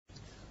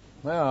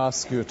May I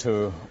ask you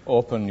to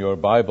open your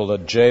Bible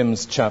at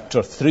James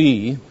chapter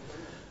 3,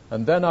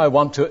 and then I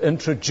want to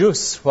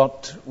introduce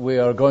what we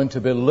are going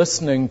to be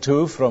listening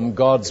to from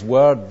God's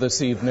Word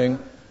this evening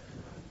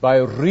by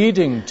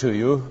reading to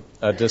you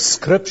a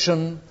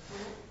description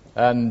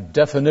and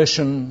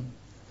definition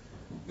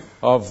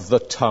of the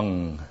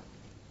tongue.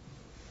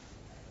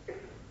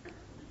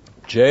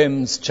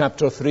 James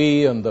chapter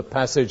 3 and the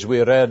passage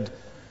we read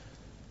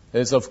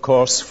is of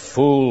course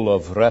full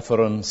of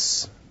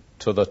reference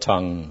to the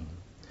tongue.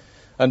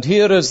 And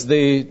here is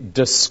the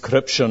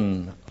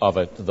description of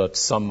it that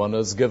someone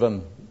has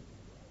given.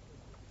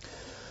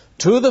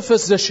 To the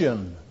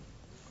physician,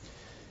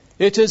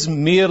 it is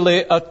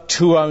merely a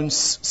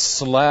 2-ounce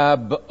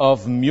slab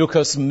of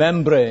mucous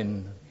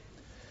membrane,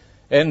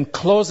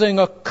 enclosing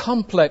a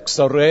complex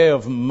array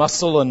of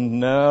muscle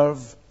and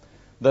nerve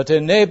that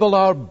enable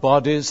our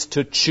bodies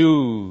to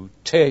chew,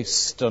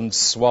 taste, and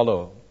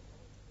swallow.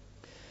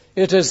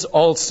 It is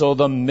also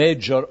the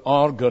major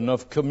organ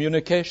of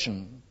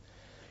communication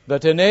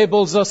that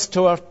enables us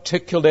to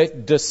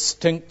articulate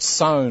distinct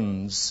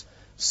sounds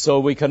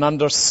so we can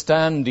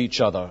understand each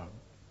other.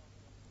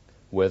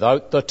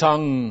 Without the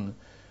tongue,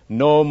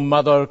 no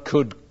mother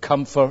could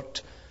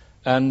comfort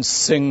and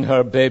sing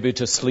her baby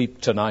to sleep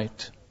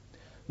tonight.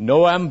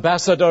 No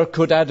ambassador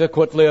could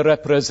adequately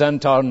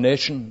represent our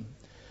nation.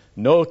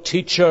 No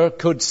teacher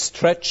could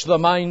stretch the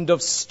mind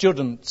of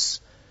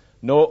students.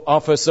 No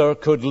officer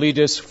could lead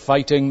his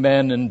fighting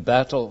men in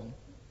battle.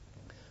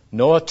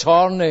 No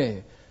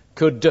attorney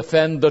could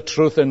defend the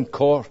truth in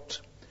court.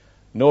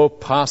 No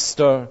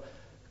pastor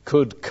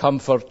could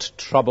comfort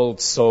troubled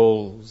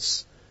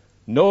souls.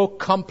 No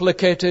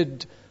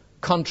complicated,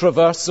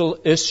 controversial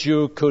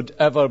issue could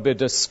ever be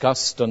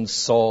discussed and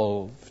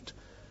solved.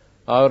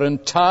 Our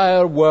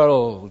entire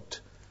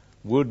world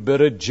would be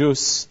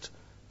reduced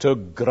to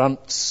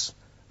grunts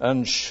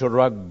and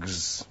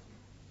shrugs.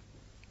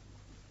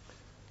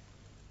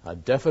 A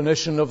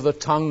definition of the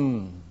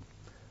tongue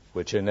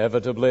which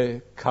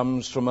inevitably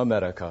comes from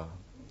America.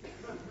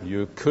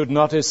 You could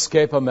not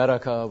escape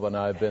America when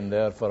I've been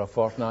there for a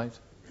fortnight.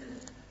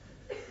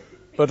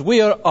 But we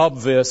are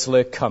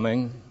obviously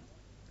coming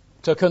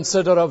to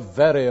consider a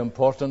very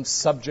important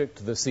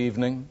subject this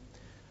evening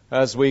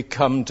as we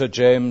come to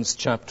James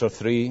chapter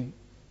 3.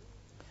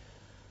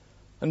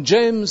 And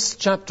James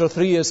chapter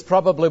 3 is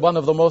probably one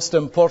of the most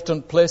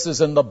important places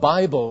in the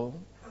Bible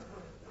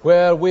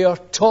where we are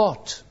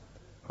taught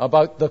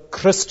about the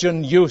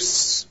Christian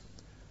use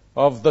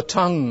of the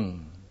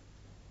tongue.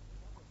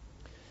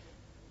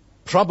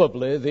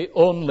 Probably the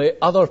only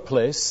other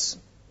place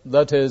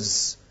that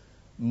is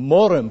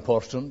more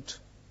important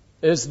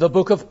is the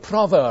book of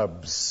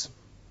Proverbs.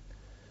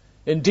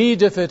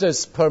 Indeed, if it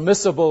is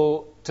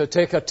permissible to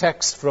take a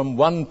text from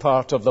one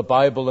part of the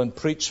Bible and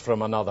preach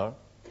from another,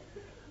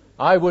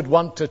 I would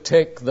want to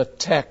take the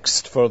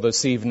text for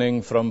this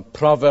evening from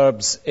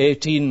Proverbs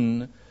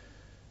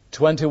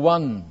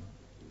 18:21,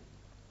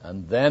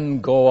 and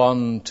then go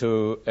on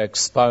to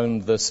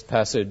expound this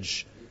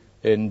passage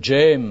in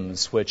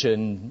James, which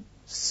in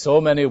so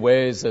many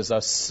ways is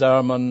a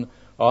sermon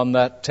on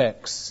that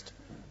text.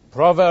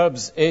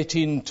 Proverbs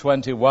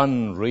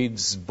 18:21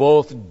 reads,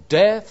 "Both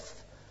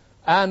death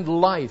and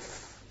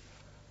life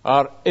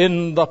are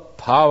in the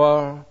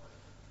power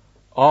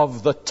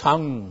of the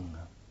tongue."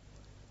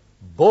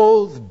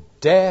 Both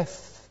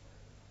death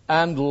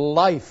and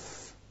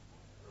life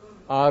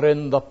are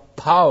in the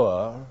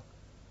power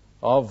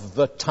of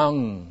the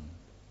tongue.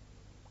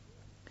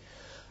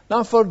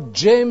 Now, for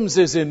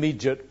James's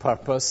immediate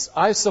purpose,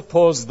 I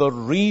suppose the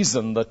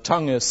reason the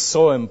tongue is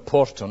so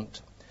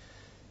important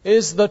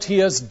is that he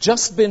has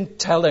just been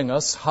telling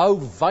us how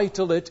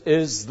vital it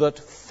is that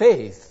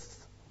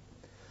faith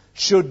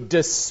should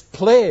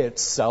display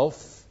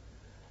itself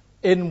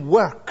in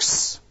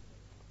works.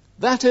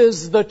 That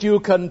is, that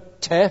you can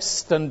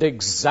test and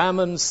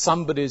examine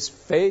somebody's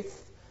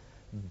faith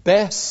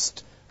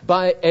best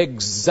by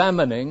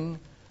examining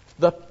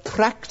the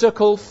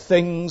practical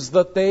things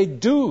that they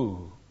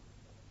do.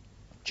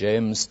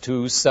 James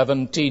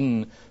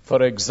 2:17,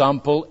 for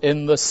example,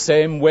 in the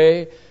same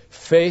way,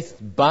 faith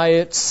by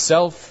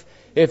itself,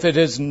 if it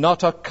is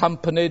not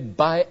accompanied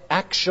by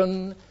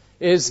action,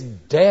 is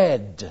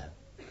dead.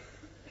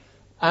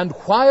 And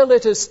while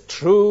it is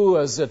true,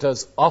 as it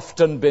has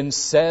often been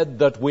said,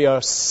 that we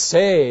are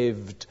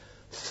saved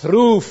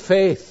through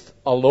faith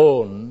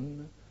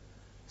alone,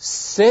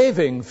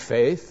 saving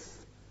faith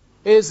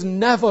is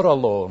never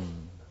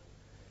alone.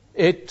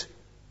 It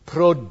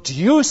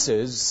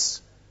produces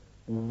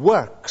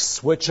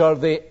works which are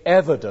the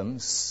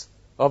evidence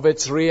of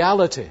its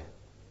reality.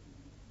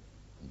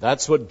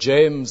 That's what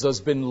James has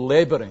been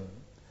laboring.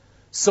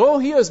 So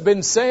he has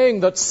been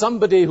saying that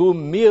somebody who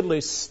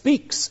merely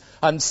speaks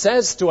and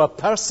says to a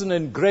person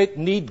in great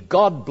need,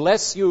 "God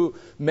bless you,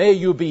 may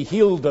you be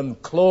healed and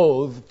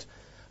clothed,"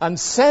 and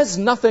says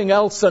nothing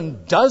else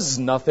and does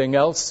nothing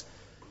else,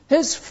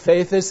 his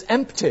faith is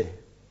empty.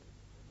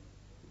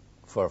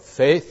 For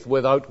faith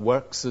without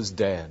works is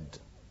dead.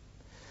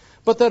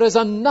 But there is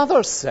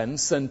another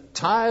sense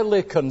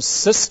entirely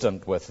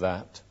consistent with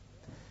that,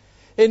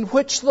 in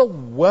which the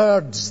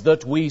words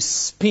that we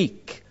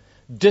speak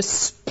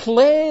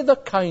display the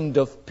kind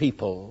of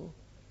people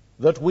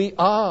that we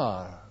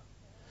are.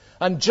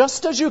 And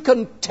just as you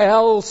can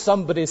tell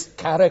somebody's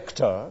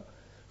character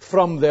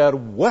from their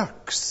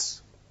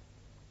works,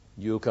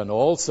 you can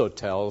also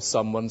tell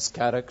someone's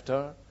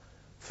character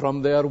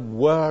from their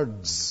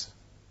words.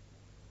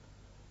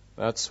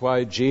 That's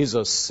why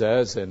Jesus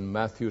says in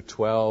Matthew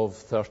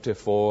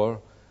 12:34,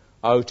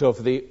 out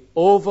of the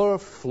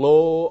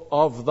overflow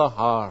of the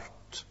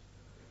heart,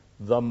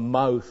 the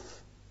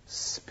mouth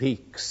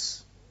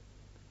speaks.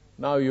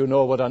 Now you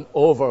know what an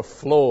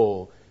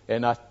overflow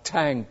in a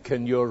tank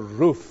in your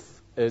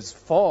roof is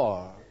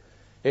for.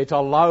 It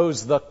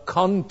allows the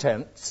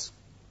contents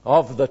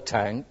of the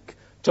tank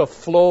to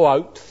flow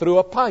out through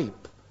a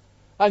pipe.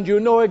 And you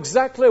know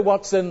exactly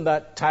what's in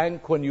that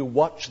tank when you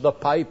watch the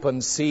pipe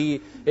and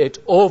see it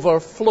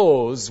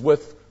overflows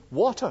with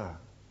water.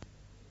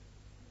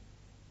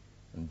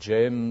 And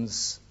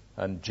James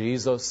and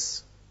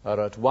Jesus are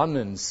at one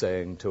in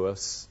saying to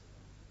us,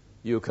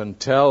 you can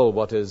tell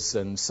what is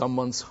in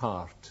someone's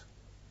heart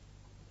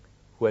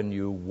when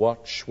you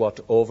watch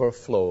what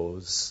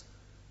overflows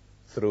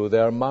through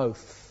their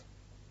mouth,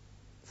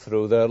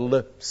 through their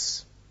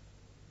lips,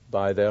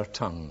 by their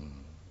tongue.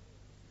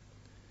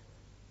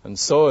 And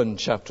so in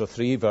chapter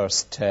 3,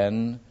 verse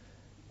 10,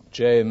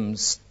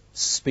 James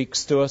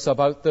speaks to us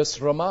about this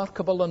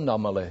remarkable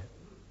anomaly.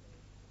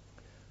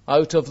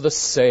 Out of the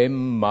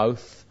same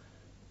mouth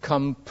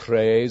come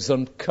praise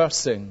and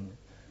cursing.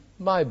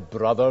 My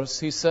brothers,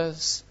 he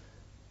says,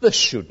 this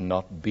should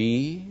not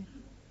be.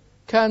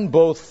 Can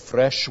both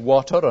fresh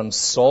water and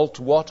salt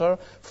water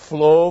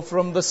flow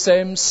from the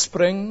same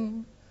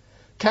spring?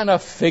 Can a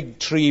fig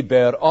tree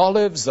bear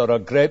olives or a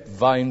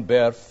grapevine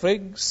bear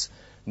figs?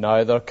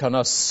 Neither can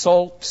a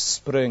salt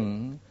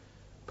spring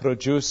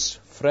produce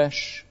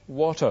fresh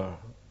water.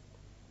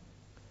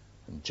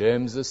 And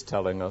James is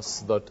telling us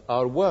that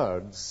our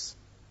words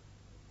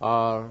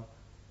are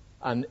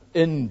an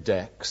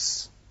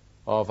index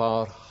of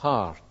our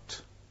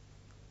heart.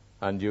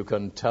 And you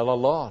can tell a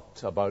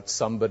lot about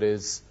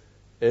somebody's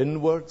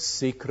inward,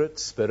 secret,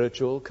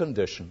 spiritual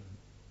condition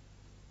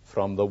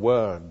from the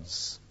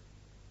words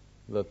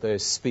that they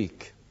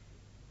speak.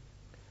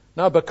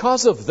 Now,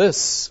 because of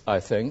this, I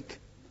think,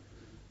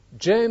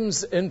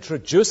 James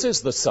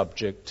introduces the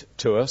subject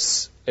to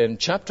us in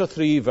chapter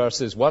 3,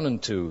 verses 1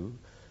 and 2,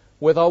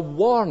 with a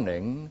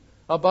warning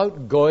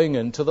about going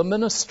into the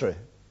ministry.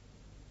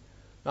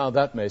 Now,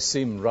 that may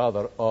seem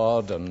rather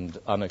odd and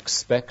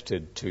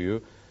unexpected to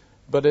you,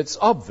 but it's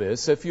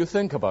obvious if you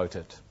think about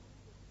it.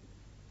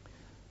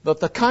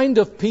 That the kind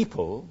of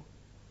people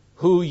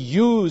who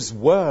use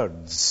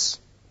words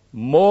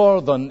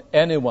more than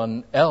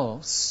anyone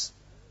else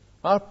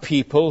are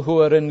people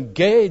who are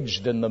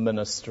engaged in the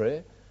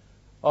ministry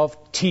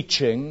of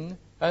teaching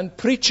and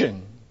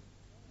preaching.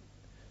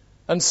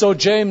 And so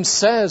James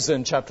says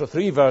in chapter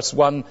 3, verse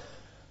 1,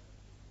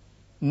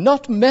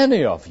 not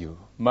many of you,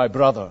 my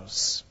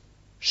brothers,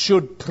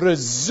 should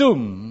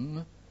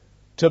presume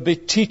to be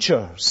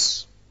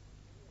teachers.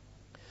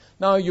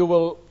 Now you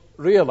will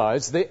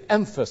realize the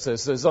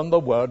emphasis is on the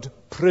word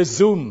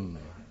presume.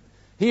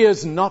 He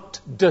is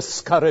not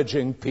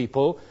discouraging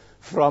people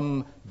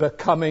from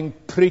becoming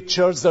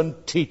preachers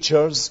and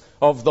teachers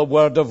of the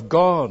Word of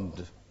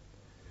God.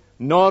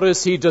 Nor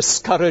is he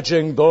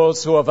discouraging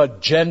those who have a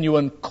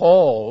genuine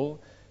call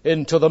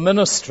into the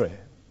ministry,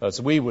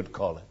 as we would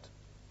call it.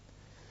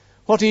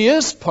 What he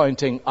is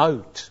pointing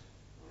out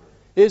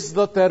is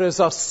that there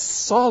is a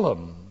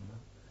solemn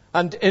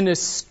and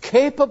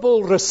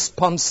inescapable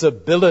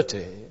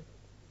responsibility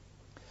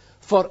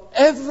for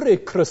every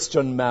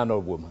Christian man or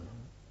woman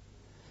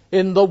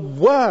in the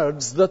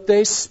words that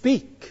they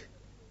speak.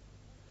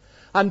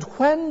 And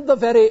when the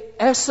very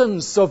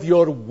essence of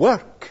your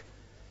work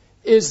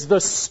is the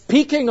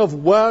speaking of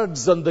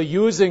words and the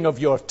using of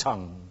your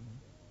tongue,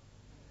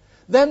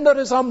 then there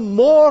is a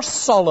more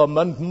solemn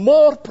and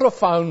more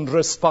profound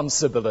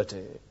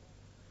responsibility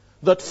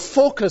that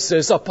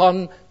focuses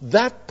upon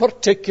that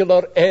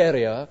particular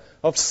area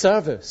of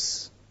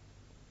service.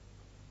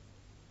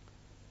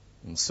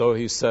 And so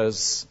he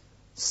says,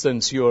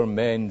 since your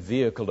main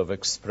vehicle of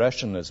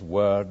expression is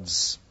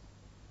words,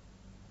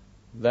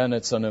 then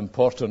it's an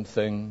important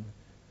thing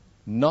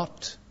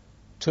not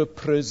to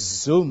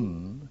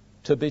presume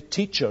to be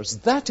teachers.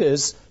 That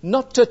is,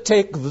 not to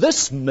take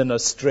this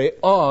ministry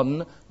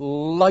on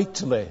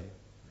lightly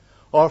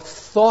or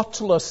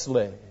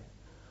thoughtlessly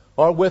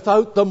or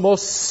without the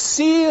most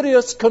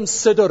serious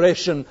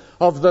consideration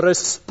of the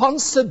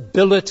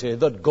responsibility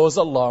that goes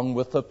along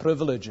with the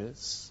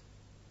privileges.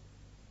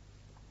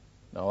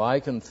 Now, I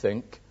can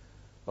think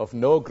of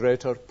no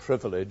greater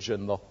privilege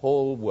in the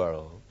whole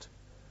world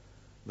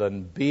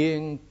than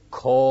being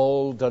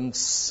called and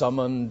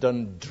summoned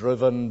and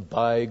driven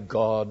by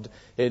God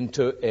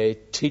into a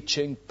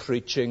teaching,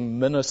 preaching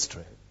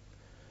ministry.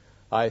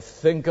 I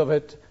think of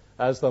it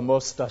as the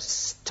most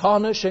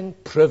astonishing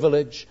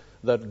privilege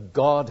that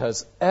God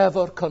has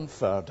ever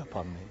conferred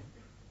upon me.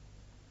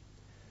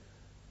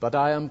 But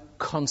I am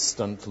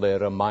constantly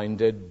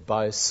reminded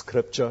by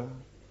Scripture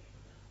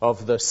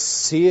of the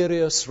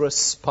serious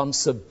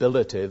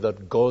responsibility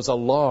that goes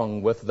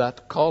along with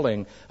that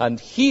calling. And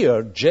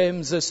here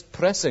James is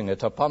pressing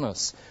it upon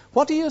us.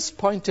 What he is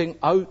pointing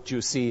out,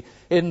 you see,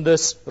 in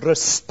this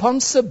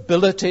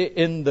responsibility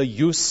in the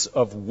use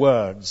of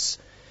words,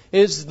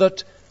 is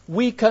that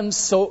we can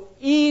so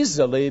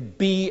easily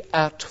be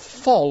at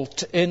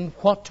fault in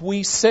what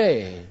we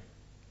say.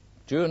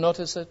 Do you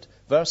notice it?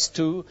 Verse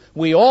 2,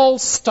 we all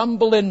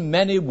stumble in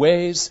many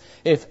ways.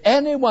 If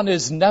anyone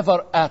is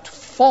never at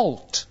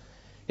fault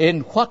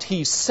in what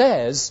he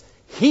says,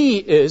 he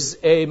is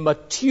a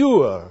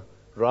mature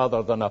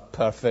rather than a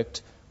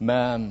perfect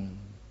man.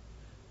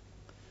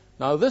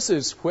 Now this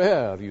is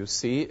where, you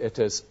see, it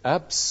is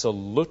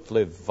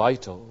absolutely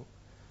vital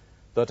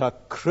that a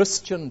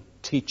Christian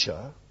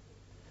teacher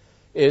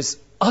is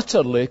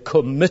utterly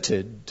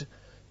committed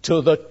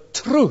to the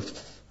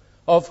truth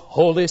of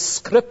Holy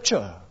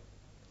Scripture.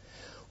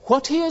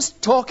 What he is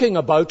talking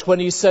about when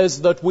he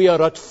says that we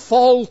are at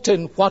fault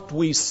in what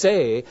we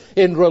say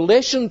in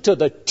relation to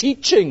the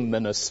teaching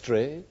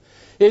ministry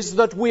is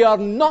that we are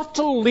not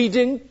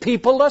leading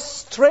people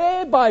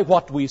astray by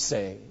what we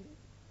say.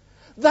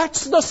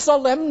 That's the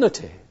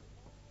solemnity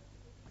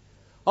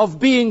of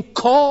being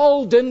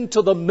called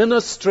into the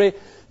ministry,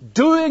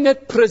 doing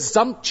it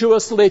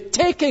presumptuously,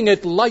 taking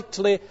it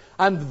lightly,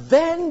 and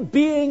then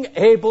being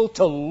able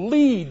to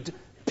lead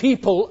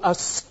people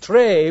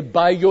astray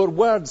by your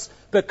words.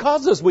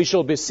 Because, as we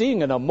shall be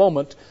seeing in a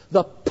moment,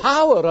 the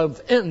power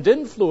and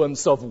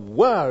influence of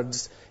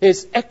words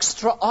is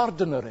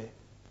extraordinary.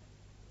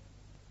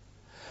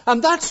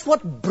 And that's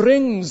what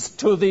brings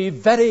to the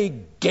very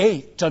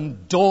gate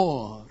and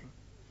door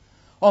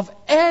of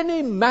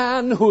any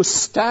man who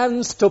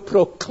stands to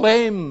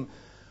proclaim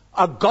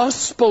a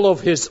gospel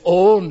of his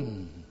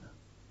own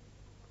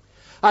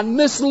and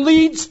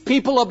misleads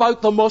people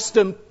about the most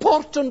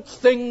important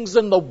things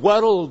in the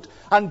world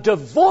and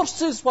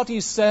divorces what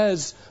he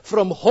says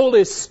from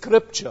Holy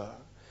Scripture,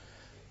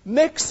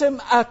 makes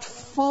him at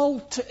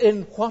fault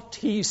in what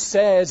he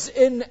says,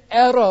 in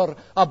error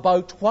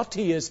about what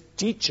he is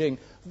teaching.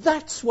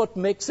 That's what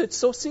makes it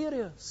so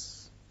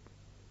serious.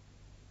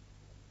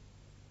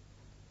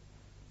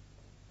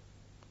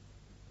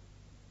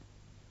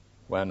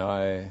 When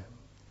I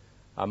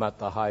am at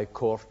the High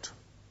Court,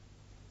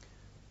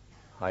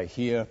 I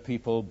hear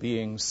people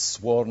being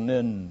sworn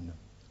in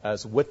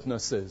as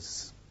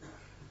witnesses,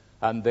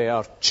 and they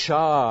are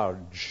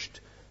charged.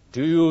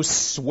 Do you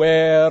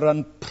swear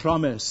and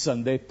promise?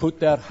 And they put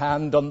their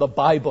hand on the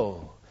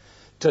Bible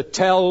to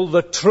tell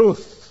the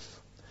truth,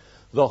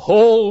 the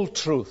whole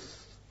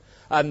truth,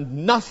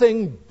 and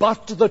nothing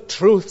but the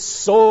truth,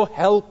 so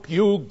help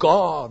you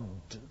God.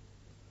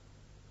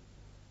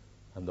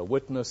 And the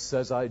witness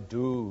says, I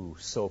do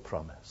so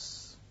promise.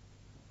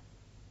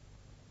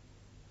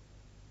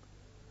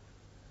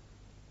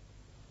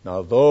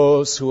 Now,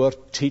 those who are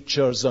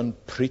teachers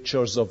and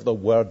preachers of the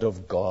Word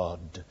of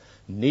God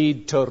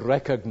need to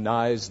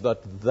recognize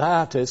that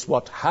that is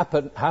what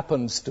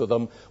happens to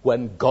them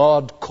when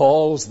God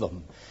calls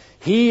them.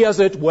 He, as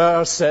it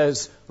were,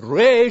 says,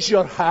 raise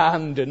your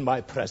hand in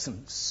my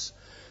presence.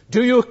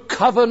 Do you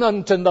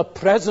covenant in the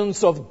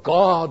presence of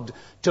God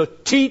to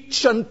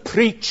teach and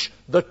preach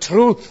the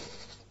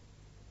truth,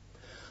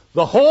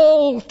 the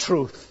whole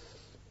truth,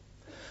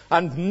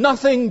 and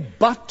nothing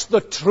but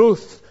the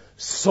truth,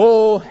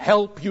 so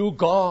help you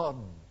God.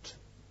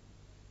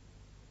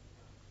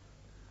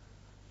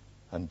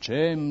 And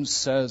James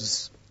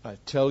says, I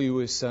tell you,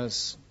 he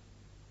says,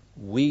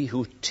 we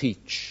who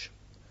teach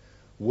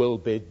will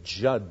be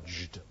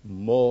judged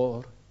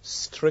more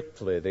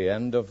strictly. The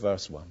end of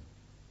verse 1.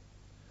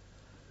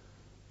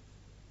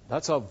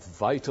 That's a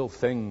vital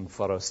thing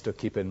for us to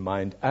keep in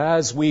mind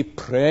as we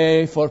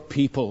pray for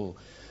people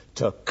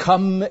to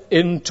come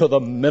into the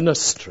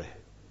ministry.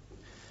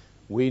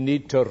 We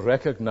need to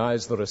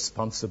recognize the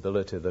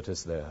responsibility that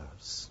is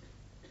theirs.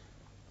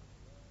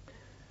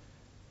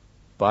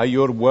 By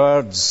your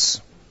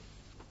words,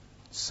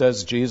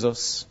 says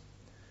Jesus,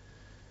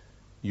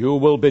 you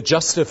will be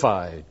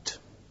justified,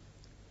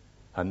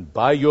 and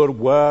by your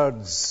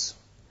words,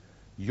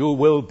 you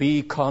will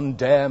be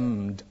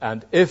condemned.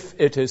 And if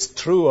it is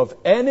true of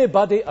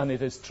anybody, and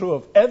it is true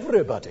of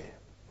everybody,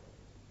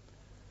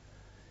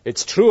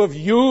 it's true of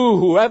you,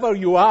 whoever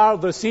you are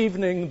this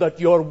evening, that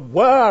your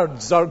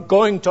words are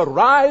going to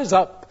rise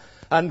up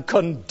and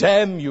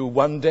condemn you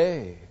one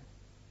day.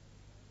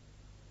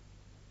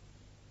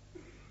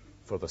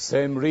 For the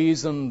same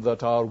reason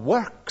that our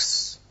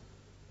works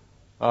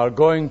are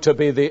going to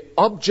be the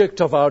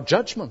object of our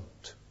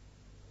judgment,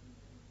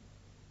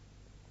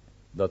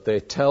 that they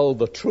tell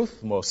the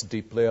truth most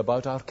deeply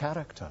about our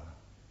character.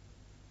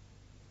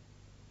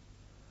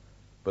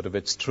 But if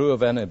it's true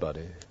of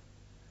anybody,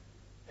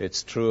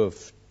 it's true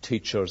of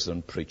teachers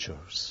and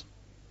preachers.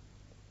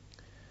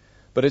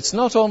 But it's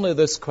not only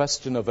this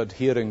question of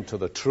adhering to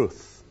the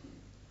truth.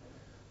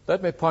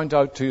 Let me point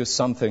out to you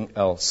something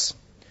else.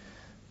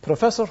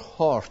 Professor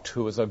Hort,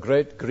 who was a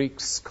great Greek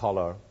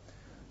scholar,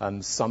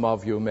 and some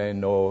of you may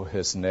know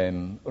his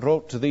name,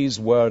 wrote these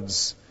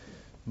words.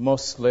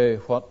 Mostly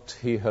what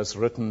he has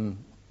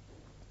written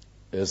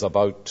is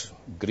about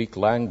Greek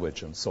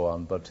language and so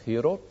on, but he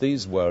wrote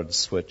these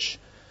words which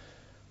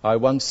I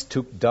once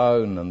took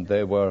down, and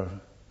they were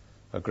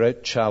a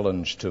great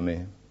challenge to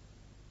me.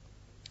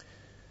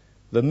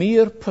 The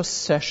mere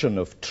possession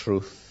of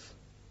truth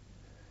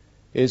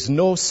is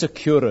no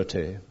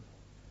security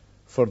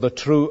for the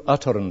true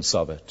utterance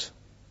of it.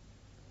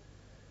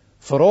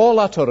 For all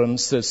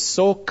utterance is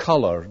so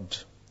colored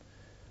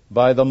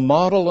by the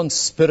moral and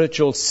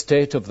spiritual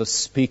state of the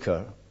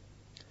speaker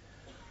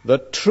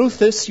that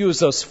truth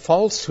issues as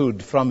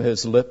falsehood from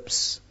his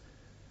lips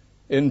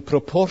in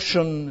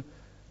proportion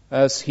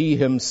as he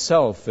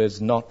himself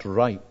is not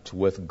right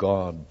with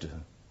God.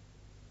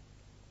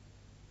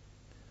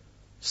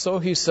 So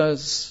he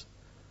says,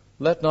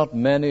 let not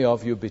many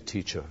of you be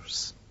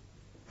teachers,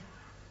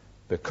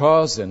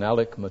 because, in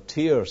Alec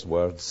Mateer's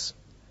words,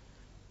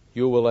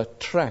 you will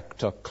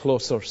attract a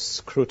closer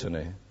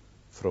scrutiny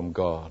from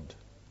God.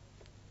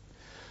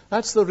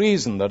 That's the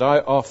reason that I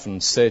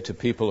often say to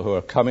people who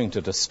are coming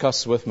to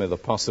discuss with me the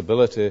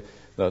possibility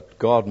that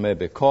God may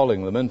be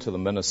calling them into the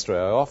ministry,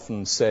 I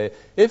often say,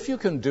 if you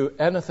can do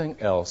anything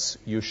else,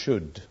 you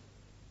should.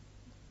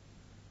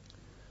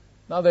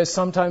 Now, they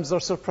sometimes are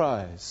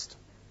surprised.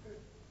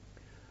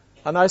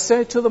 And I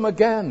say to them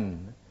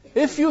again,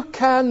 if you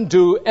can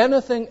do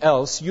anything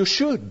else, you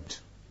should.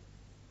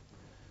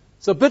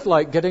 It's a bit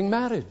like getting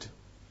married.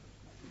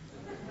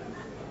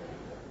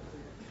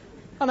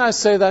 And I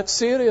say that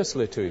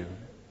seriously to you.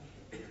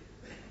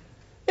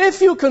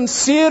 If you can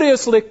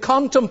seriously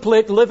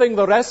contemplate living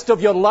the rest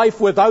of your life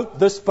without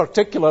this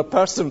particular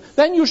person,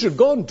 then you should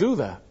go and do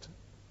that.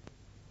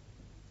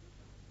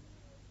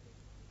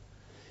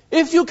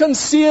 If you can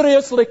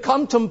seriously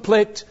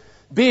contemplate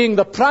being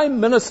the Prime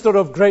Minister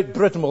of Great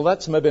Britain, well,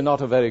 that's maybe not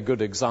a very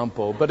good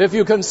example, but if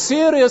you can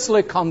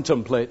seriously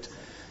contemplate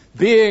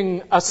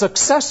being a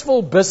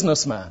successful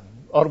businessman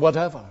or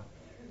whatever,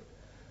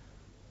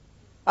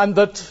 and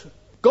that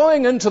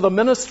going into the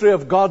ministry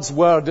of God's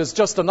Word is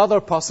just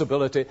another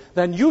possibility,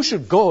 then you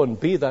should go and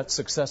be that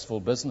successful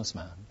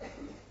businessman.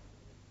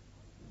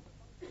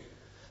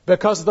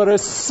 Because there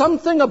is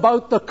something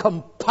about the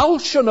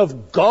compulsion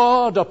of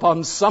God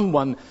upon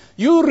someone.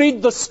 You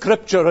read the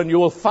Scripture and you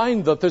will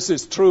find that this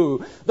is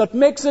true, that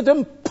makes it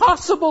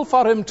impossible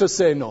for him to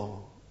say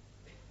no.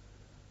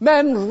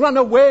 Men run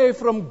away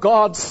from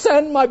God.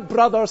 Send my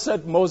brother,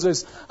 said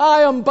Moses.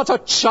 I am but a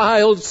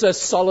child, says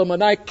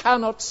Solomon. I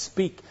cannot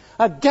speak.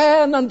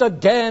 Again and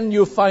again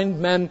you find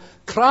men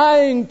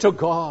crying to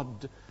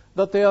God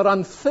that they are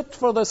unfit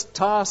for this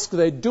task.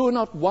 They do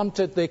not want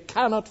it. They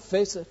cannot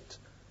face it.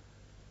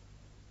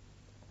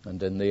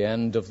 And in the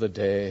end of the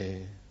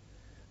day,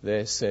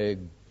 they say,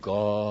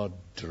 God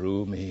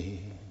drew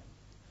me,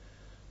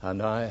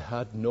 and I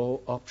had no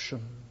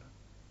option.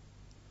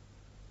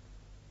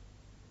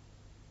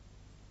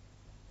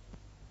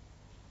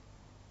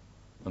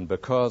 And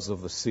because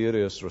of the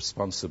serious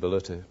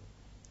responsibility,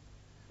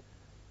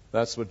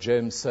 that's what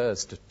James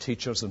says to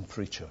teachers and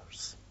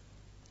preachers.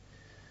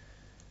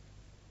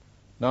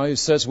 Now he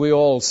says we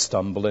all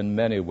stumble in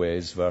many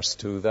ways, verse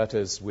 2. That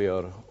is, we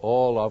are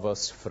all of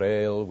us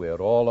frail, we are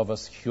all of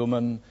us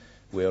human,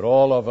 we are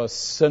all of us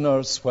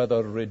sinners,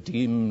 whether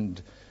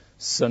redeemed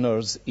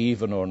sinners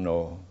even or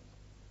no.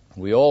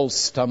 We all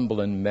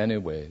stumble in many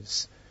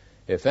ways.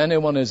 If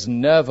anyone is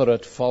never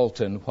at fault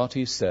in what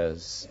he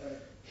says,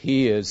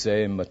 he is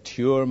a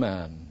mature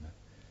man,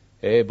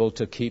 able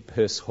to keep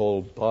his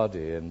whole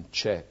body in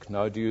check.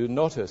 Now, do you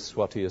notice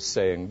what he is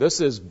saying? This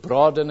is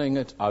broadening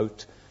it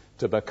out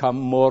to become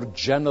more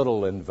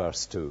general in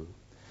verse 2.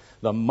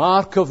 The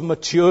mark of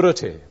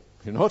maturity.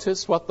 You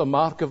notice what the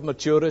mark of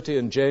maturity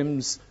in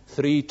James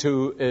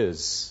 3:2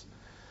 is.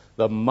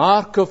 The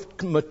mark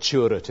of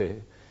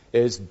maturity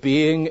is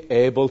being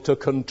able to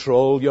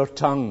control your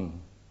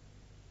tongue.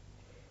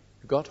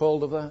 You got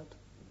hold of that?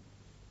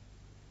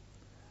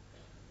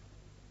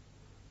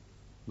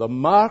 The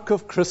mark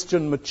of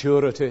Christian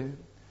maturity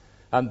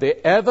and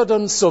the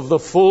evidence of the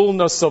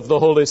fullness of the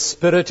Holy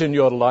Spirit in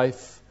your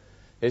life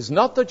is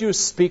not that you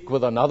speak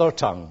with another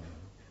tongue,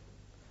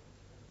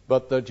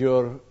 but that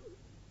you're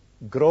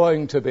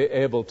growing to be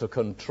able to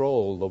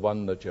control the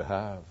one that you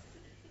have.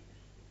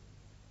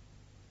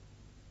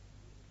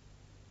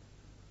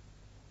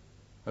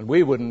 And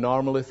we wouldn't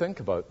normally think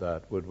about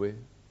that, would we?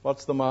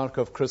 What's the mark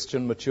of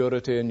Christian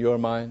maturity in your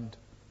mind?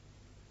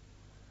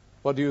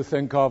 What do you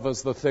think of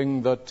as the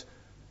thing that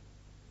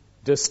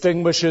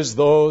distinguishes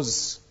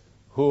those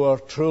who are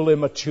truly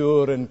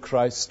mature in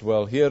Christ?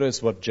 Well, here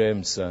is what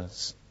James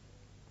says.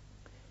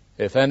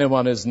 If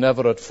anyone is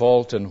never at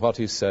fault in what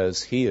he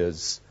says, he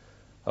is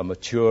a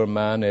mature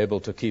man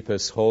able to keep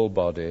his whole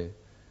body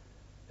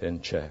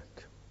in check.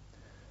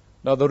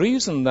 Now, the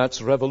reason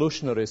that's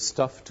revolutionary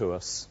stuff to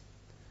us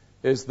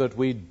is that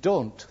we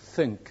don't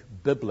think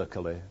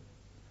biblically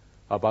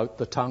about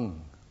the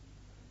tongue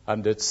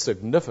and its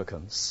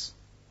significance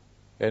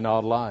in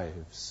our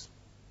lives.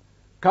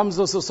 Comes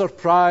as a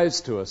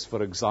surprise to us,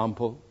 for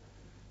example,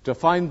 to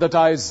find that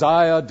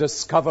Isaiah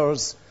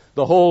discovers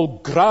the whole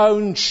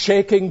ground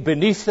shaking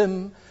beneath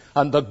him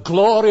and the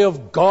glory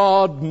of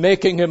God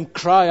making him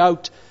cry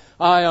out,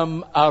 I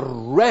am a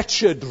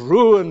wretched,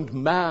 ruined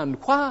man.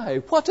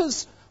 Why? What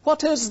is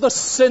the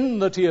sin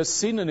that he has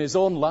seen in his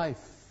own life?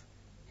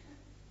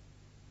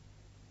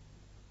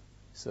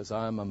 He says,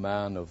 I am a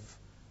man of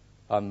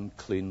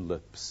unclean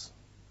lips,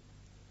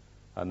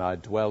 and I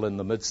dwell in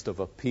the midst of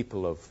a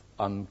people of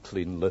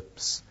unclean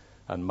lips,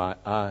 and my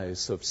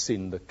eyes have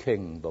seen the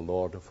King, the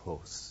Lord of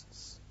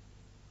hosts.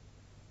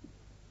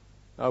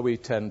 Now we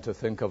tend to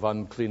think of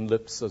unclean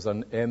lips as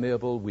an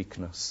amiable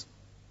weakness,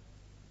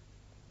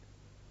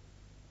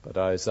 but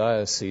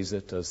Isaiah sees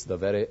it as the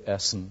very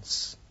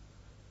essence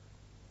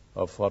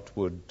of what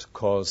would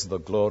cause the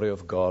glory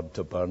of God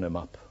to burn him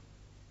up.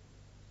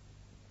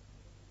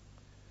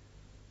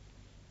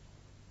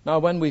 Now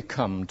when we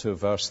come to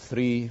verse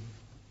 3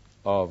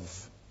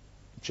 of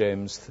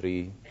James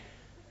 3,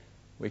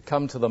 we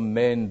come to the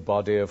main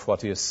body of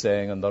what he is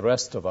saying, and the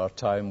rest of our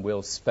time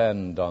we'll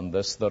spend on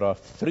this. There are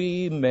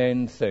three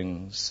main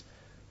things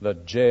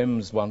that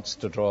James wants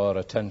to draw our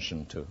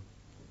attention to.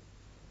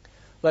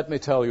 Let me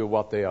tell you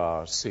what they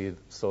are,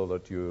 so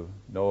that you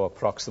know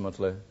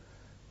approximately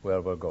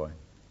where we're going.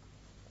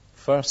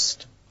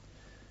 First,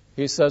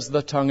 he says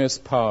the tongue is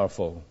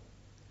powerful.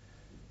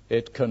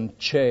 It can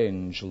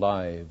change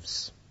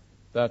lives.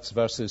 That's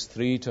verses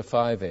 3 to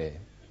 5a.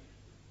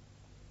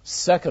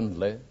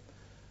 Secondly,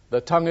 the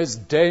tongue is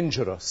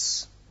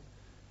dangerous.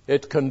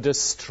 It can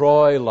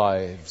destroy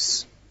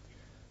lives.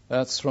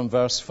 That's from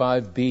verse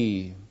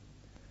 5b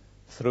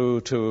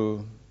through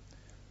to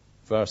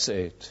verse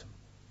 8.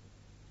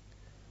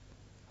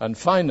 And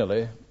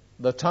finally,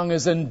 the tongue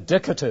is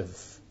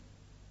indicative.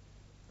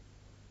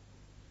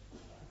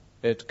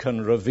 It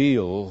can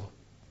reveal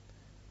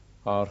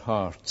our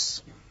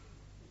hearts.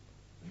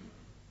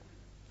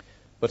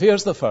 But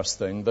here's the first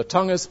thing. The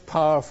tongue is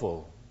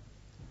powerful.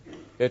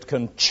 It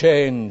can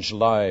change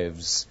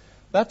lives.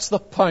 That's the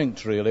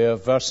point, really,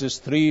 of verses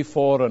 3,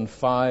 4, and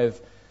 5,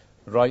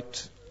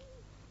 right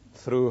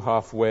through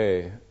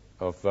halfway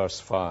of verse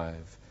 5.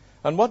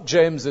 And what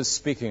James is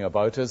speaking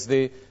about is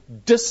the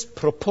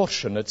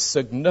disproportionate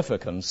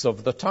significance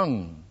of the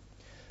tongue.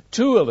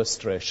 Two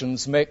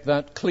illustrations make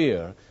that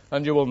clear,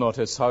 and you will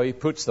notice how he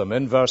puts them.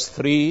 In verse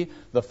 3,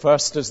 the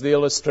first is the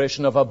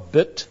illustration of a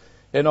bit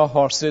in a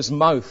horse's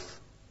mouth.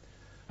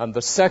 And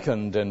the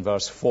second, in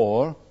verse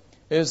 4,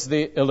 is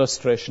the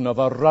illustration of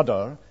a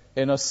rudder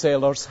in a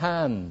sailor's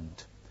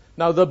hand.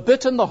 Now, the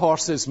bit in the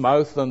horse's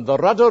mouth and the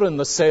rudder in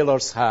the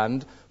sailor's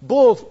hand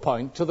both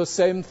point to the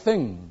same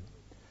thing.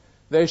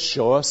 They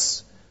show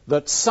us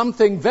that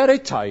something very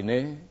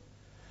tiny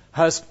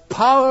has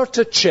power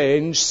to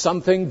change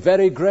something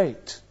very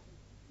great.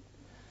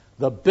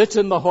 The bit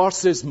in the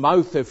horse's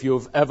mouth, if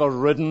you've ever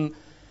ridden,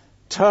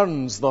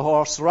 turns the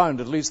horse round.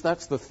 At least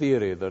that's the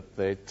theory that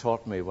they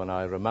taught me when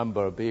I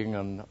remember being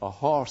on a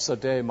horse, a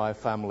day my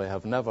family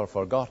have never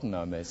forgotten,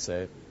 I may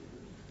say.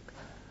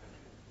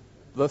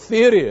 The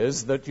theory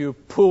is that you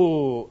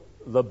pull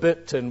the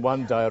bit in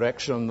one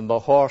direction and the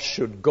horse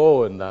should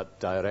go in that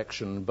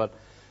direction, but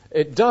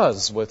it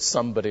does with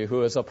somebody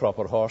who is a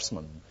proper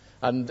horseman.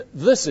 And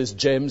this is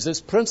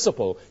James's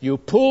principle. You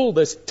pull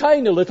this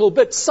tiny little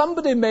bit.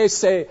 Somebody may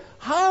say,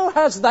 how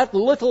has that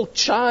little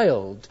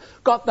child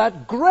got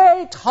that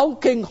great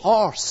hulking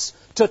horse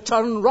to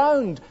turn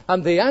round?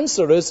 And the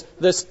answer is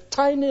this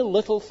tiny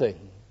little thing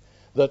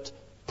that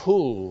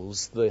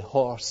pulls the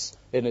horse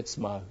in its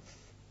mouth.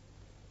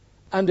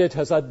 And it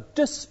has a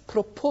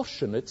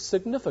disproportionate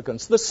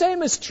significance. The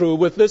same is true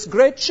with this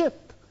great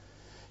ship.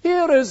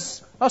 Here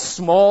is a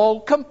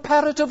small,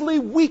 comparatively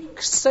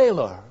weak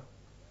sailor.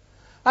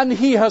 And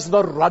he has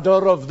the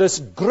rudder of this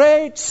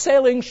great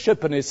sailing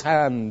ship in his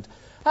hand.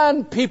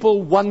 And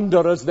people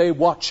wonder as they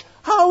watch,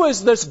 how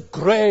is this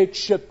great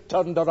ship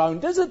turned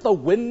around? Is it the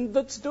wind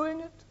that's doing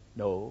it?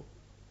 No.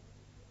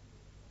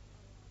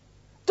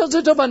 Does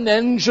it have an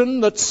engine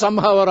that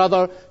somehow or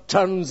other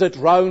turns it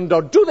round?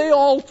 Or do they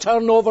all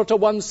turn over to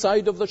one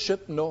side of the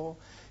ship? No.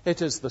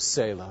 It is the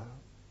sailor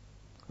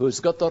who's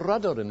got the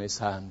rudder in his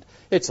hand.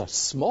 It's a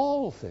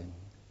small thing,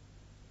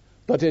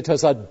 but it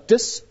has a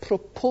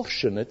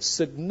disproportionate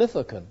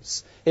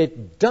significance.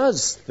 It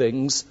does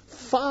things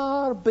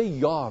far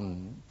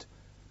beyond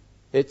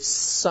its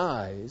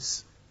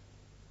size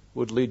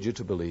would lead you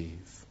to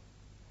believe.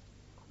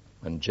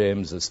 And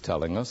James is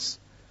telling us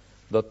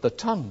that the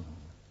tongue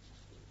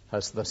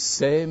has the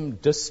same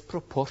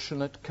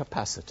disproportionate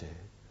capacity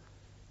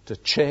to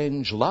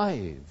change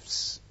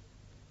lives.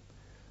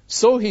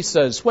 So he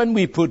says, when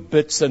we put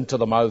bits into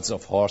the mouths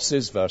of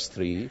horses, verse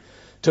 3,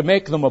 to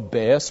make them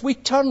obey us, we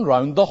turn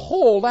round the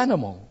whole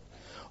animal.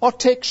 Or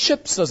take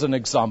ships as an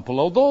example.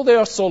 Although they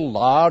are so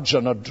large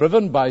and are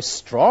driven by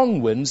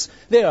strong winds,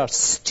 they are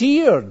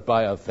steered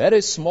by a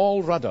very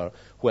small rudder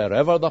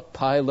wherever the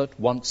pilot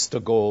wants to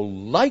go.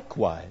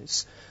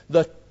 Likewise,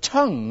 the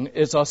tongue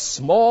is a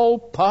small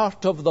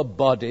part of the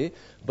body,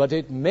 but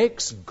it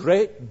makes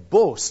great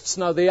boasts.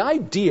 Now, the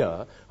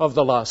idea of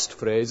the last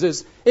phrase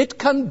is it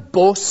can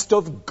boast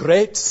of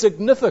great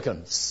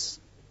significance.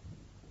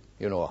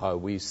 You know how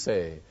we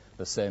say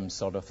the same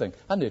sort of thing.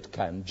 And it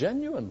can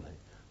genuinely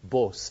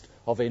boast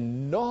of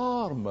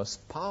enormous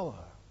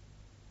power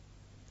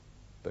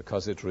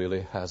because it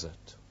really has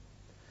it.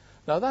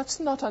 Now, that's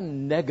not a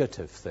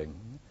negative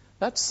thing.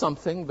 That's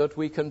something that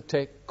we can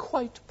take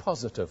quite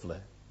positively.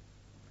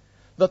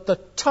 That the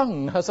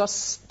tongue has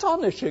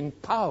astonishing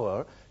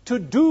power to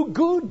do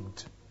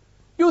good.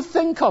 You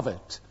think of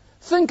it.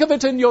 Think of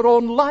it in your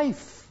own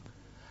life.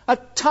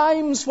 At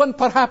times when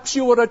perhaps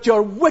you were at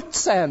your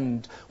wit's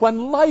end,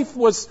 when life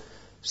was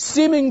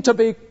seeming to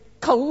be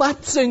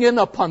collapsing in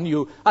upon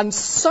you, and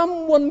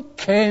someone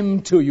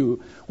came to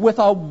you with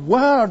a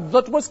word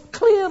that was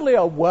clearly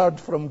a word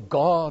from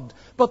God,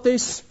 but they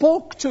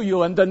spoke to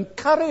you and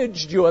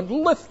encouraged you and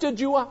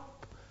lifted you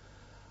up.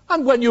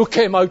 And when you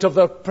came out of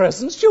their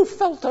presence, you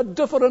felt a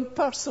different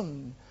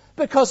person,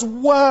 because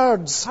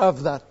words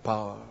have that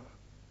power.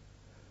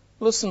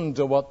 Listen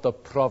to what the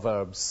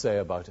Proverbs say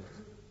about it.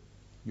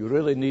 You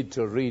really need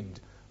to read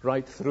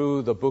right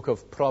through the book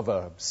of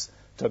Proverbs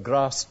to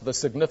grasp the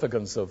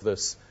significance of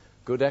this.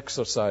 Good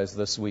exercise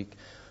this week.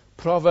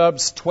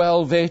 Proverbs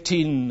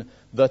 12:18,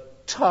 the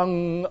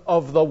tongue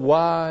of the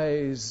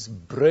wise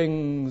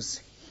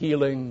brings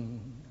healing.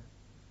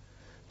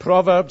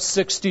 Proverbs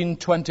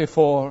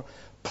 16:24,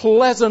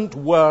 pleasant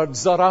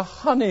words are a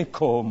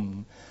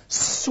honeycomb,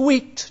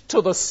 sweet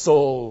to the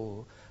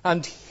soul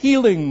and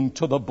healing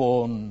to the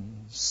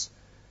bones.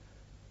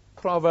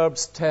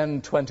 Proverbs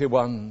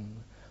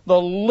 10:21,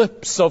 the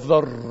lips of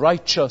the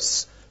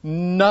righteous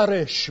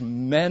nourish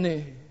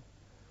many.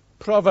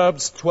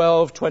 Proverbs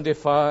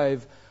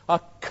 12:25, a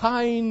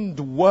kind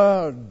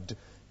word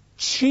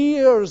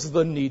cheers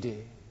the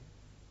needy.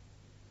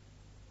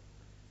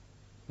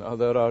 Now,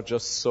 there are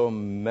just so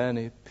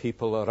many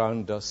people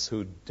around us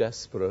who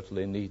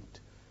desperately need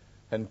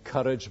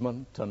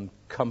encouragement and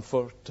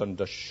comfort and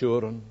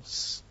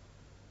assurance.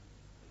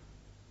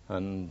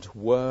 And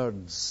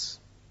words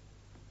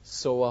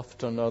so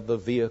often are the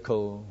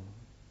vehicle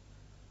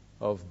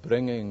of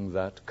bringing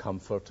that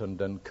comfort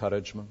and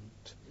encouragement.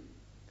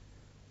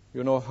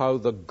 You know how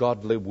the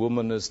godly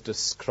woman is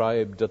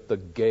described at the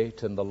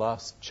gate in the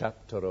last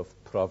chapter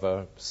of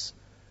Proverbs.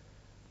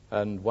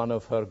 And one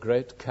of her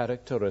great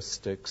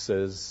characteristics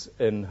is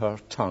in her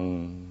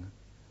tongue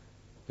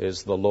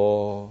is the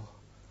law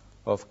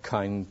of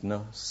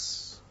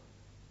kindness.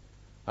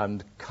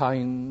 And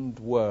kind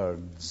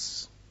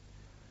words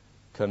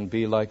can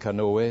be like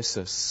an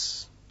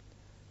oasis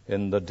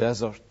in the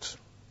desert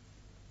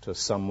to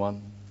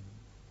someone.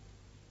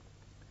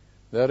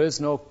 There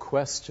is no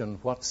question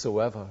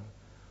whatsoever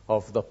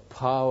of the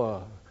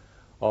power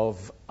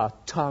of a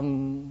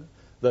tongue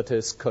that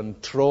is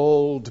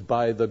controlled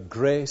by the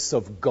grace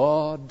of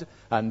God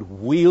and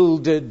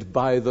wielded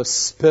by the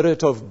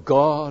Spirit of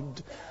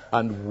God,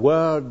 and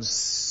words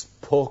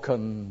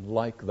spoken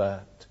like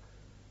that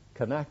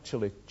can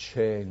actually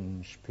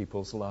change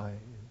people's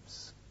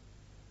lives.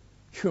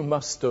 You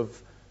must have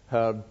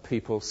heard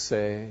people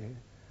say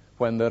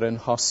when they're in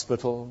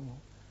hospital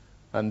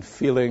and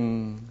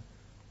feeling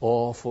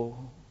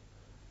awful,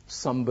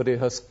 somebody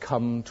has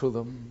come to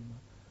them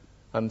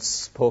and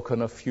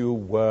spoken a few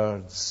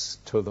words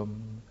to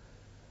them,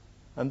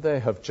 and they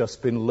have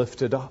just been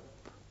lifted up.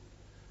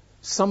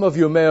 Some of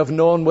you may have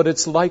known what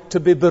it's like to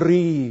be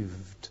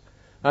bereaved,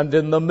 and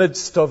in the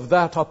midst of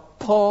that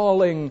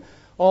appalling,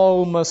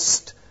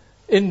 almost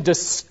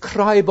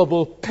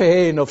indescribable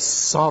pain of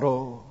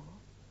sorrow,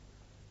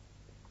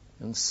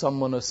 and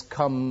someone has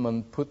come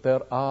and put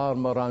their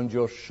arm around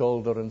your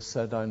shoulder and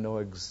said, I know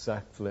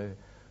exactly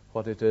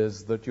what it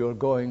is that you're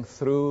going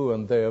through,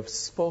 and they have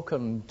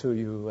spoken to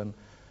you, and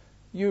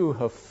you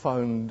have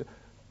found,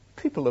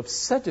 people have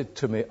said it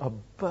to me, a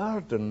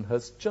burden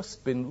has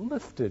just been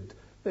lifted.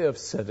 They have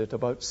said it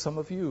about some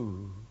of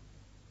you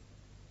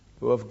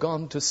who have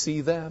gone to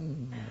see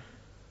them.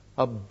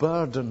 A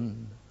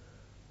burden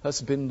has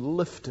been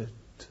lifted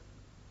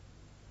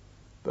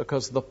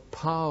because the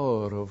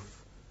power of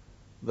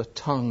the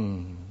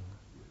tongue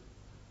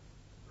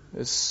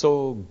is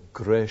so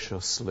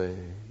graciously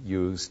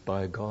used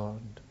by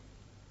God.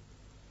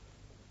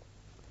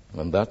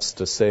 And that's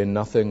to say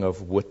nothing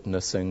of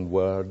witnessing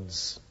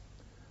words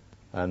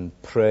and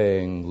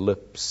praying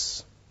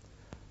lips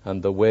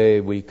and the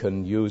way we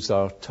can use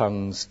our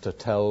tongues to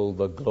tell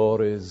the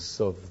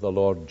glories of the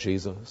Lord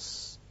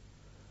Jesus.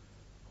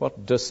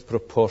 What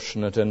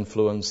disproportionate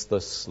influence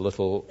this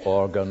little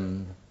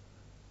organ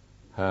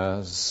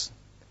has.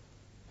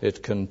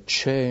 It can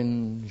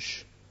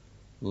change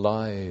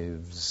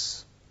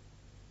lives.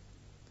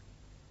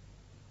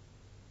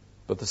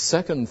 But the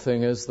second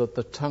thing is that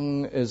the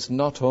tongue is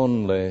not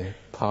only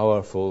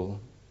powerful,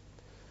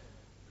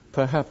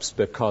 Perhaps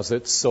because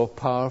it's so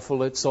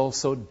powerful, it's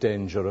also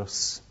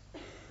dangerous.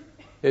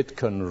 It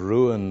can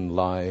ruin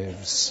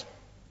lives.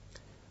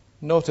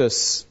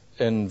 Notice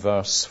in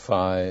verse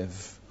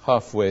 5,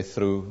 halfway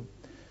through,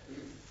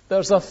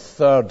 there's a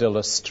third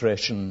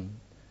illustration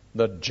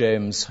that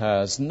James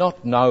has.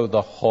 Not now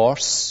the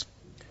horse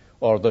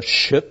or the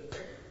ship,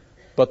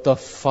 but the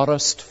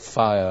forest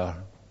fire.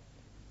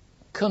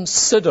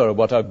 Consider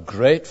what a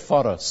great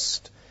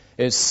forest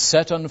is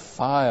set on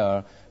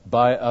fire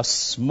by a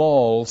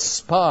small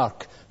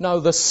spark. Now,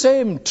 the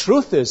same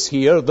truth is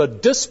here, the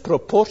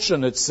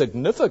disproportionate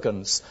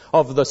significance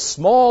of the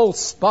small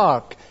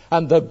spark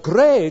and the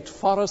great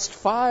forest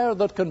fire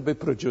that can be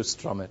produced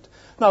from it.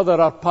 Now,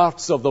 there are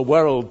parts of the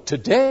world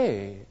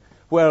today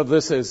where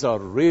this is a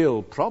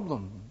real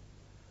problem.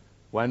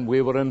 When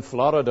we were in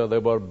Florida, they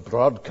were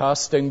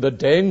broadcasting the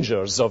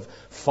dangers of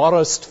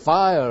forest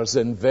fires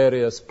in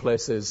various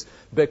places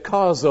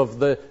because of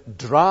the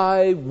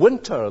dry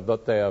winter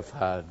that they have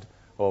had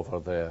over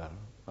there.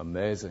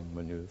 Amazing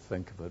when you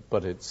think of it,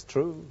 but it's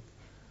true.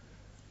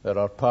 There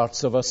are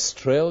parts of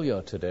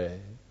Australia today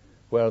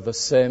where the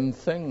same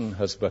thing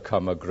has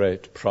become a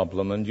great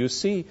problem. And you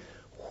see,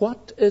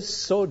 what is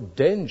so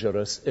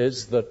dangerous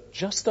is that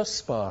just a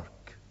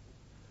spark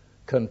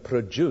can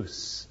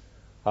produce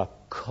a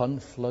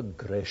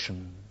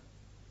conflagration.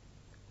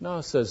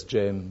 Now, says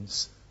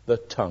James, the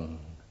tongue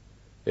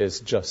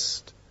is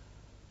just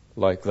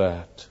like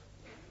that.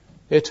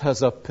 It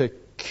has a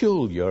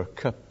peculiar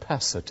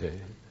capacity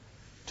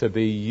to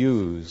be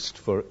used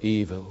for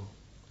evil.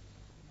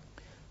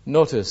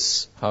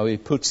 Notice how he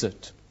puts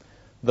it.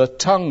 The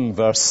tongue,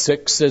 verse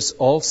 6, is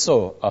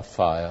also a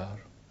fire,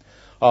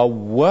 a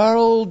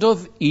world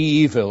of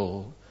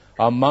evil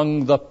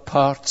among the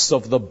parts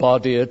of the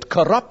body. It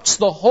corrupts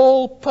the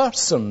whole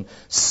person,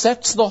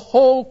 sets the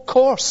whole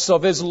course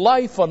of his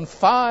life on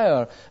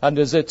fire, and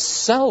is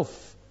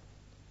itself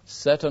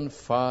set on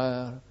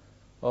fire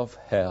of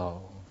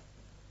hell.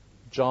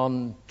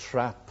 John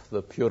Trapp,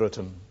 the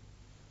Puritan,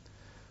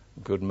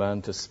 good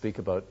man to speak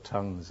about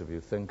tongues if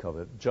you think of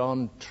it.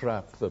 John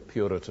Trapp, the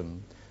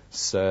Puritan,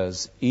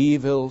 says,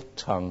 evil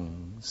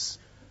tongues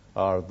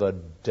are the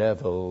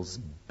devil's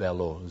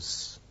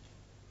bellows.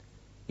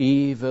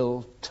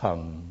 Evil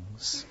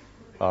tongues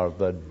are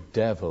the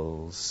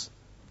devil's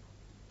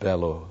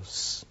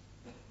bellows.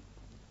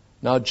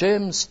 Now,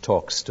 James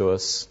talks to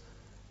us.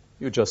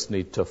 You just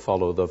need to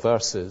follow the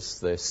verses.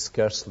 They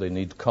scarcely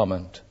need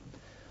comment.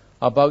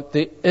 About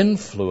the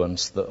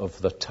influence of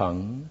the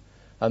tongue,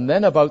 and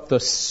then about the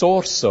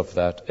source of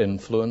that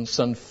influence,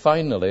 and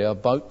finally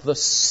about the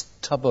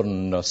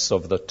stubbornness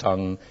of the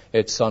tongue,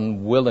 its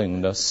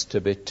unwillingness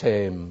to be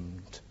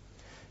tamed.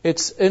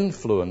 Its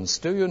influence.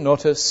 Do you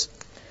notice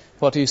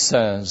what he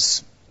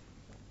says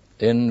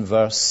in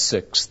verse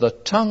 6? The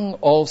tongue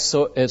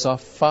also is a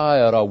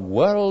fire, a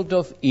world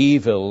of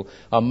evil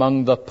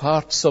among the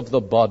parts of the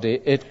body.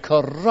 It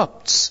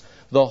corrupts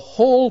the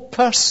whole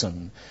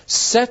person,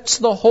 sets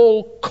the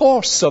whole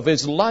course of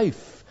his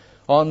life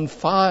on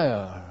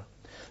fire.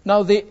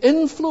 Now, the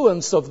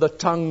influence of the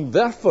tongue,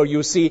 therefore,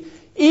 you see,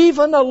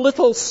 even a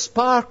little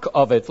spark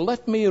of it.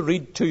 Let me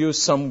read to you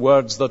some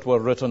words that were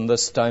written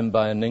this time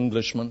by an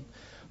Englishman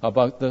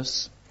about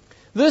this.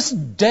 This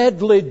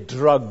deadly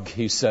drug,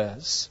 he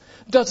says,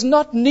 does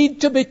not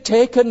need to be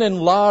taken in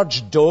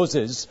large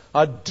doses.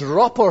 A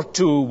drop or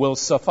two will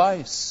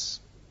suffice.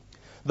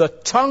 The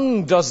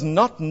tongue does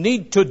not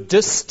need to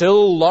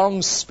distill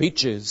long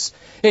speeches.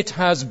 It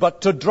has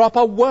but to drop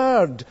a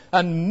word,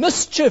 and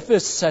mischief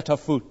is set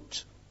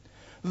afoot.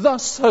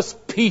 Thus has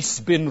peace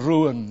been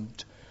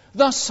ruined.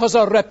 Thus has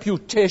a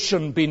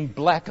reputation been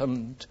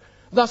blackened.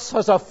 Thus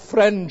has a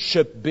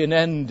friendship been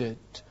ended.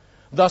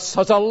 Thus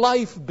has a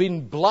life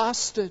been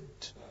blasted.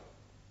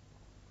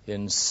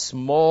 In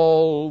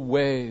small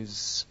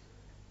ways,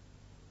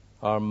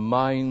 our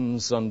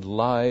minds and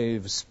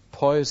lives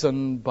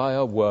poisoned by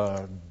a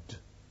word,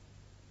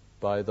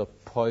 by the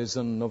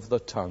poison of the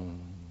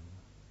tongue.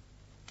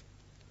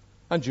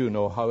 And you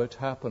know how it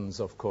happens,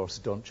 of course,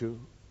 don't you?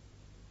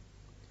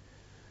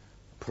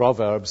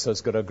 Proverbs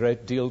has got a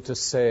great deal to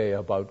say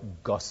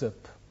about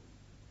gossip.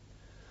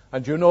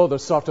 And you know the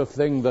sort of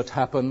thing that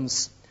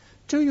happens.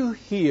 Do you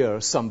hear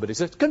somebody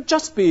say, it can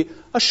just be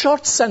a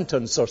short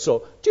sentence or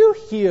so. Do you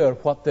hear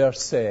what they're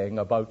saying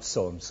about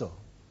so-and-so?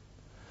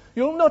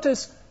 You'll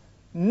notice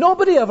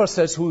nobody ever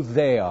says who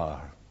they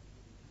are.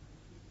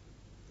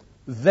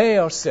 They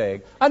are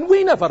saying, and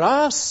we never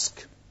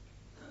ask.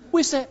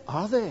 We say,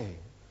 are they?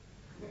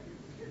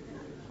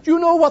 Do you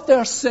know what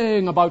they're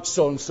saying about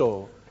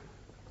so-and-so?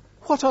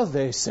 What are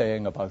they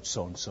saying about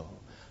so-and-so?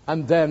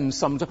 And then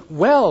sometimes,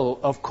 well,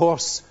 of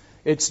course,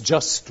 it's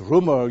just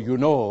rumor, you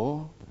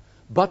know.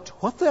 But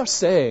what they're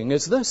saying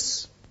is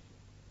this.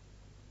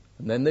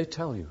 And then they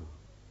tell you.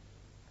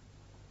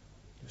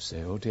 You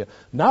say, oh dear.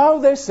 Now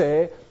they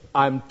say,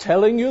 I'm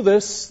telling you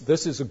this.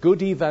 This is a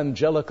good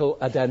evangelical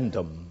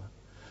addendum.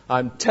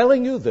 I'm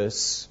telling you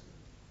this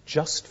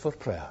just for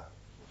prayer.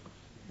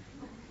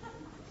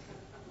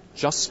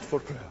 Just for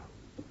prayer.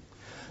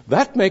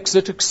 That makes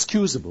it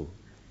excusable.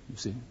 you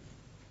see.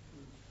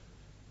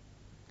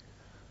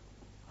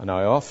 And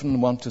I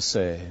often want to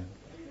say,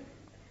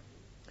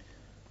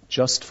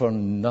 just for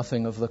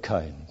nothing of the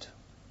kind.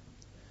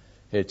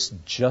 It's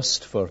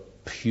just for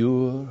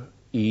pure,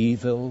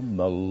 evil,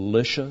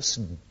 malicious,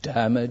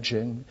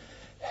 damaging,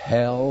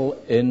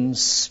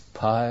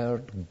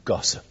 hell-inspired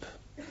gossip.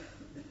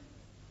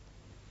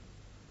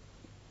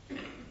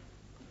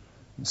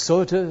 And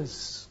so it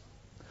is.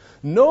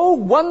 No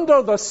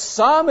wonder the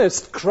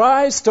psalmist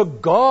cries to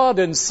God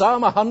in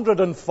Psalm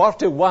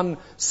 141,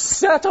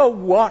 "Set a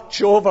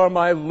watch over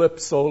my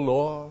lips, O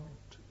Lord."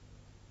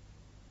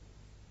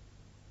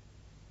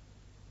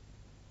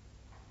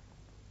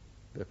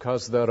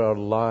 Because there are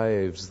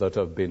lives that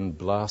have been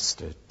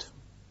blasted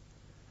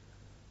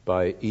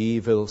by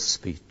evil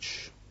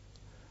speech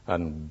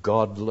and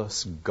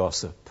godless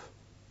gossip,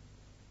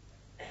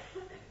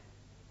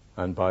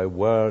 and by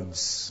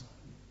words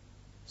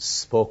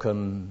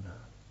spoken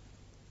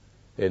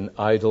in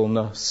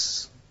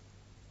idleness.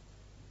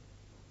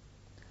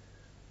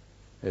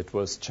 It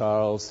was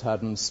Charles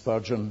Haddon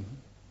Spurgeon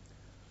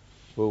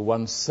who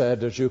once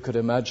said, as you could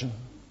imagine,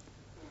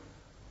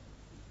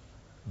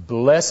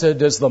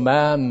 "Blessed is the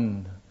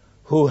man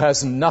who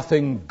has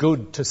nothing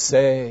good to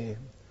say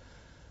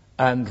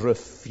and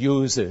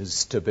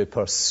refuses to be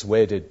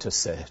persuaded to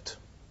say it."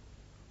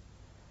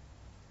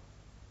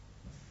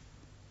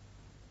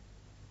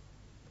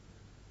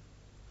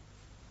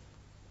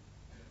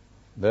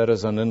 There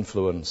is an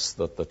influence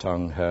that the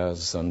tongue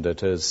has, and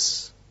it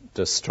is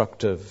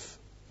destructive.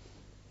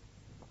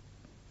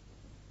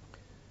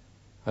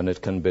 And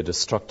it can be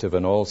destructive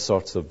in all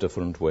sorts of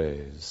different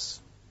ways.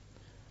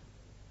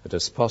 It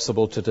is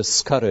possible to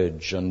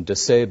discourage and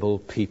disable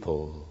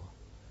people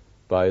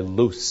by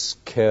loose,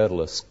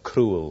 careless,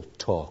 cruel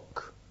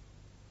talk.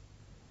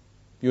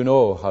 You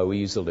know how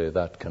easily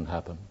that can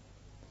happen.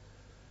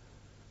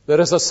 There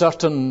is a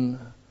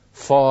certain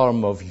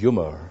form of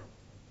humor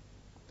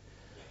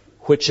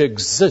which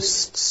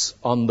exists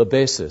on the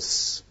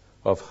basis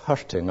of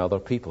hurting other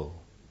people.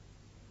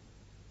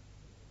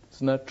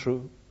 Isn't that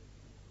true?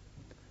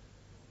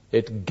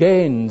 It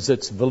gains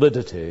its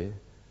validity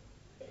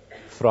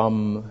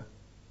from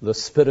the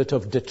spirit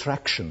of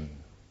detraction.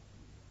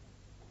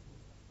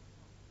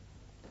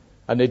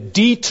 And it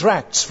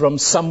detracts from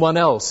someone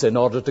else in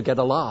order to get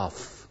a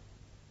laugh.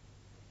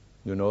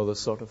 You know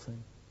this sort of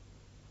thing?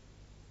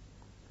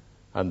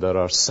 And there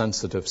are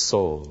sensitive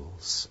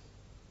souls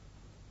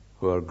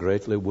who are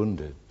greatly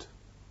wounded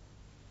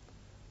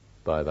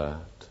by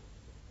that.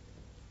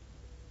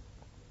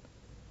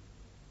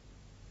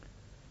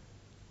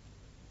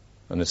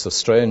 And it's a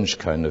strange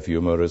kind of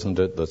humor, isn't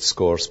it, that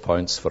scores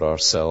points for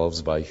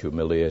ourselves by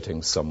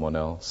humiliating someone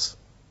else.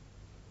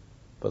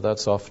 But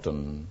that's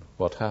often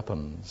what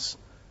happens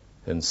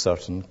in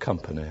certain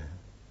company.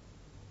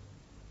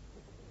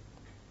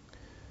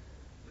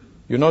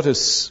 You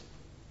notice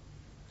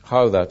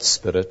how that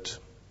spirit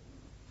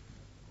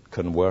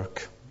can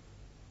work.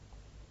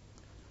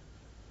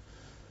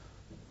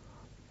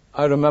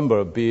 I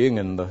remember being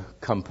in the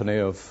company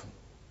of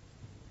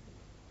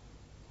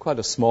quite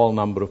a small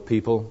number of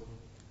people.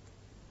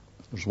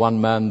 There's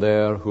one man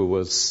there who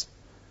was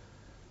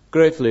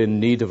greatly in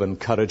need of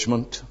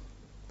encouragement,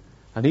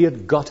 and he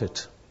had got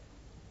it.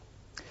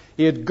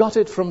 He had got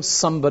it from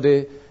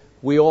somebody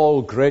we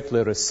all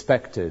greatly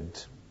respected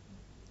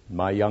in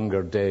my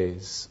younger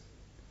days.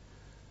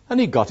 And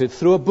he got it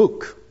through a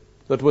book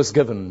that was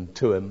given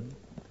to him.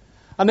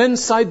 And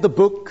inside the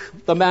book,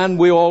 the man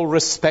we all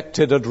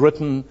respected had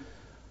written,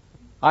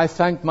 "I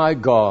thank my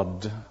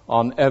God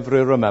on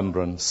every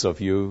remembrance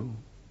of you."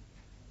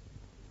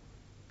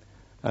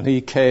 And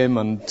he came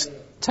and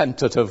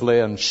tentatively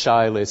and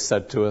shyly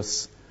said to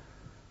us,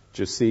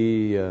 "Do you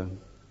see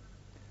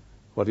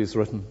what he's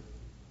written?"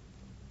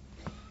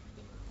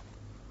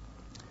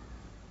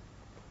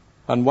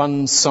 And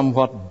one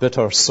somewhat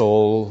bitter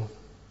soul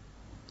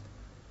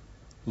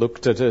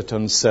looked at it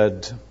and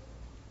said,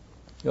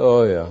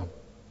 "Oh yeah,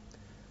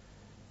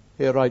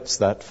 he writes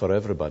that for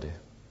everybody."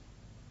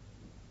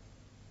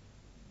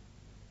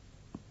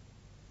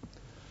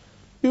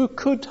 You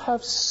could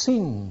have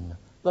seen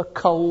the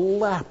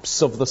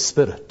collapse of the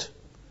spirit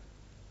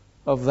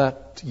of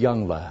that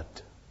young lad.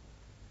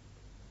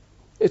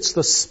 It's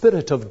the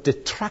spirit of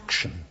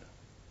detraction.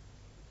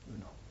 You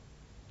know.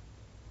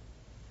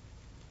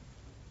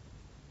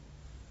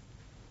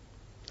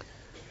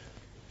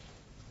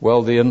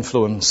 Well, the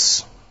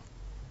influence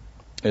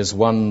is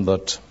one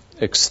that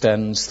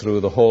extends through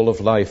the whole of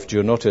life. Do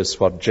you notice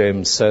what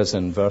James says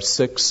in verse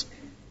 6?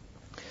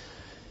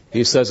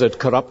 He says it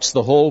corrupts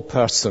the whole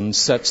person,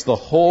 sets the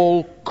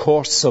whole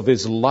course of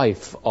his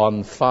life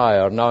on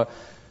fire. Now,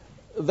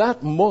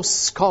 that most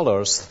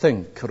scholars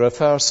think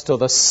refers to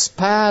the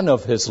span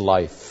of his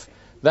life.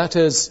 That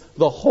is,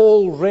 the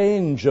whole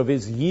range of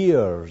his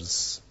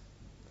years.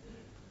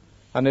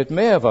 And it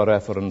may have a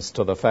reference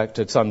to the fact,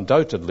 it's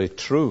undoubtedly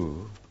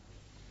true,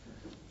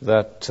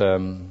 that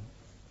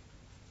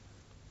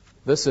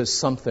this is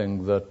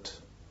something that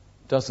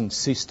doesn't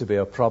cease to be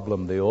a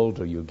problem the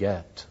older you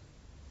get.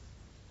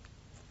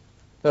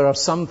 There are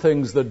some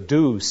things that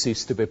do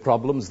cease to be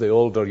problems the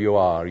older you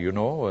are, you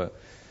know.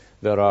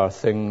 There are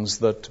things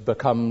that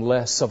become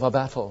less of a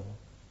battle.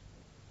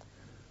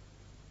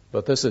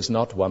 But this is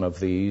not one of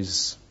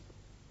these.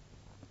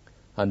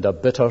 And a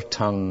bitter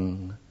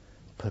tongue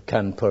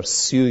can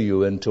pursue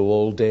you into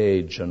old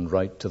age and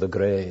right to the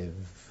grave.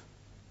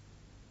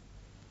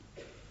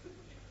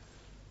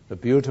 The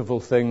beautiful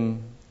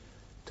thing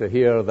to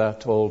hear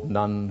that old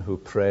nun who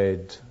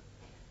prayed,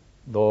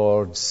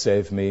 Lord,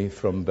 save me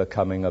from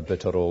becoming a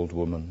bitter old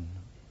woman.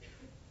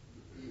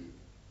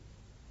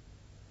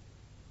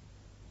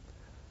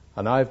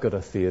 And I've got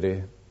a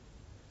theory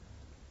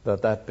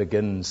that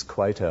begins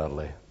quite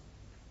early.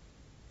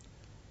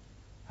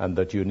 And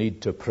that you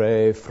need to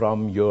pray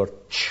from your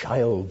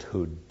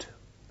childhood.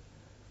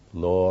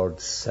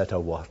 Lord, set a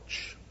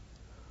watch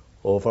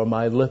over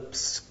my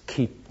lips,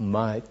 keep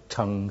my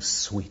tongue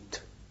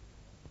sweet.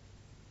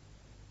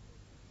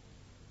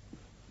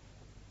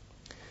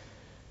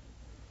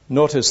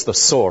 Notice the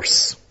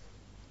source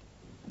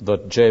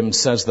that James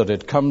says that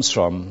it comes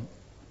from.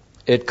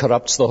 It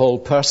corrupts the whole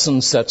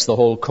person, sets the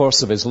whole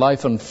course of his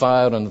life on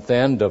fire, and at the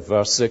end of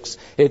verse 6,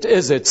 it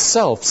is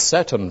itself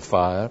set on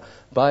fire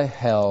by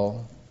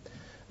hell.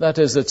 That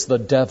is, it's the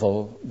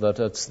devil that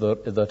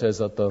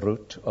is at the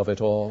root of it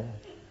all.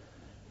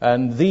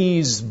 And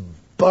these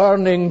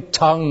burning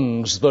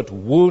tongues that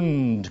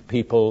wound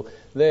people,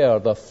 they are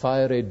the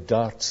fiery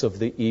darts of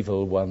the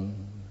evil one.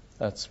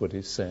 That's what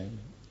he's saying.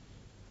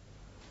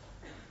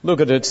 Look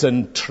at its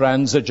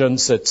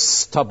intransigence, its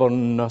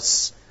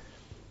stubbornness.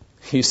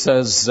 He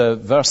says,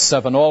 verse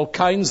 7, all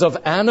kinds of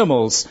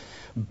animals,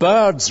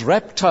 birds,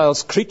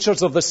 reptiles,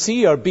 creatures of the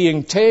sea are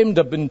being tamed,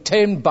 have been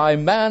tamed by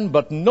man,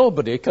 but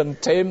nobody can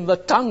tame the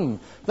tongue.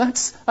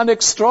 That's an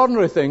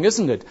extraordinary thing,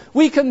 isn't it?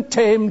 We can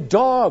tame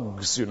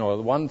dogs. You know,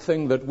 the one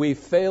thing that we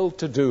failed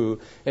to do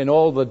in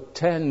all the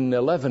 10,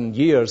 11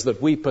 years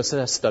that we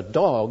possessed a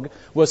dog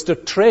was to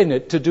train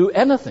it to do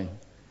anything.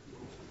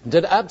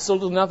 Did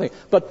absolutely nothing.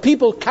 But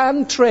people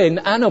can train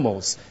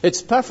animals.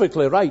 It's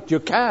perfectly right.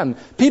 You can.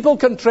 People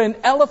can train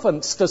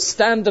elephants to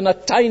stand in a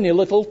tiny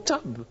little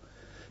tub.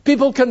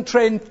 People can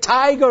train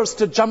tigers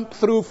to jump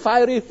through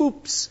fiery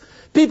hoops.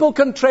 People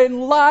can train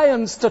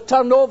lions to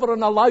turn over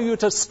and allow you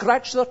to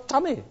scratch their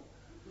tummy.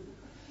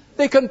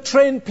 They can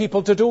train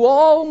people to do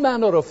all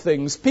manner of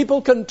things.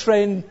 People can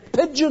train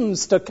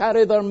pigeons to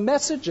carry their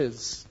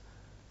messages.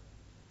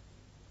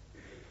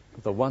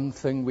 But the one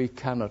thing we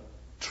cannot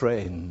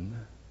train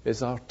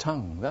is our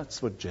tongue.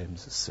 That's what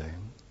James is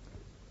saying.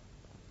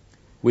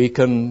 We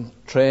can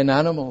train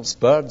animals,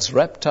 birds,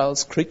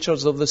 reptiles,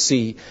 creatures of the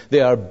sea.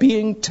 They are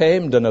being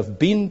tamed and have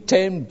been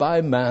tamed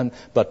by man,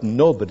 but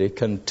nobody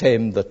can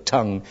tame the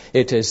tongue.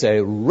 It is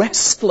a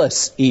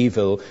restless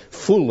evil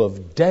full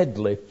of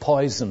deadly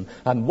poison.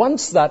 And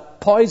once that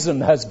poison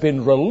has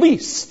been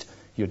released,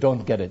 you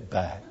don't get it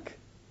back.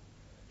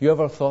 You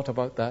ever thought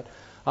about that?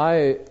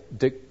 I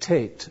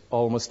dictate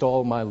almost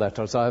all my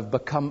letters. I've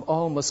become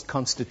almost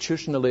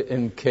constitutionally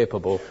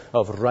incapable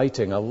of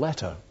writing a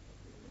letter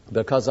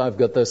because I've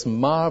got this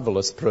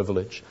marvelous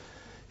privilege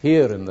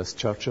here in this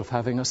church of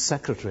having a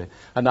secretary.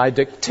 And I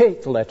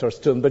dictate letters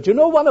to him. But you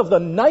know one of the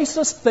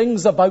nicest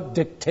things about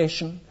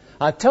dictation?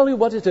 I tell you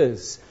what it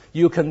is.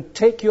 You can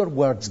take your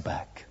words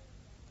back.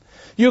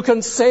 You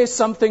can say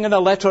something in a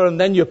letter and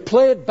then you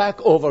play it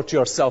back over to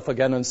yourself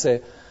again and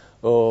say,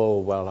 oh,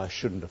 well, I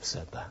shouldn't have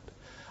said that.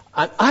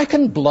 And I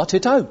can blot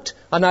it out,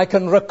 and I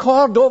can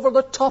record over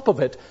the top of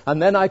it,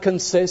 and then I can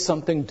say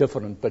something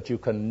different. But you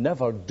can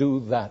never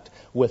do that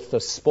with the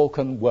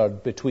spoken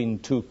word between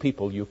two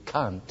people. You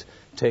can't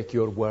take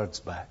your words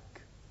back.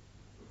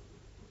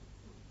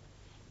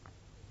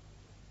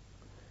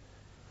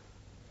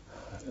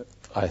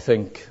 I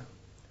think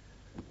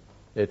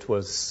it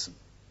was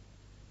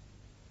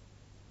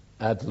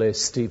Adlai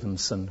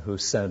Stevenson who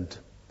said,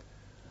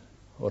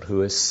 or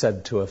who is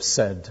said to have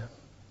said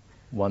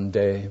one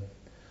day,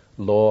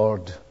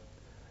 Lord,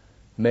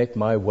 make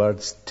my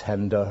words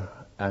tender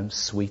and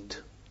sweet,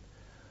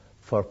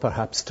 for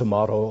perhaps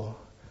tomorrow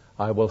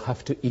I will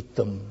have to eat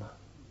them.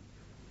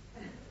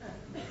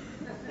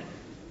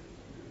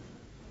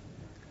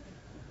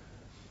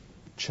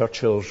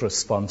 Churchill's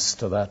response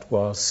to that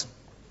was,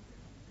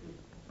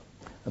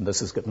 and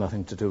this has got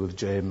nothing to do with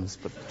James,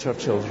 but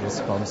Churchill's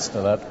response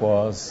to that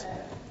was,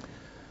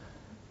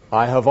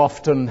 I have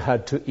often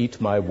had to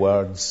eat my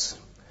words,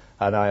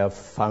 and I have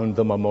found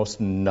them a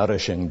most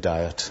nourishing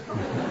diet.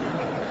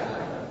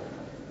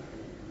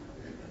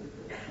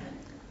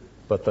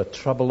 But the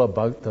trouble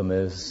about them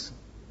is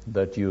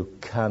that you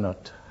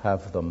cannot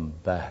have them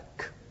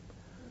back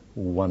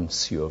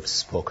once you have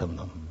spoken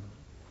them.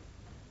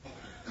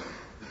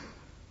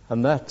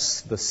 And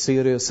that's the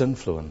serious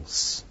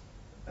influence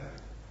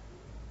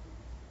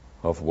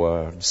of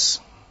words.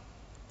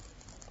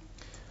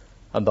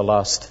 And the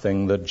last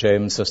thing that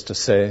James has to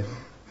say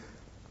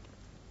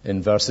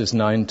in verses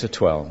 9 to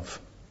 12.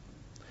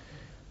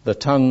 The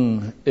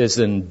tongue is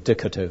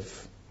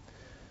indicative.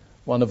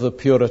 One of the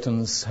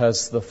Puritans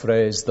has the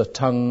phrase, the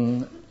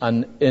tongue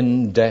an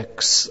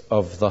index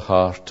of the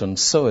heart, and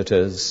so it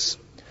is.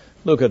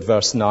 Look at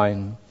verse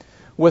 9.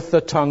 With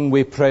the tongue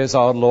we praise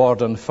our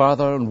Lord and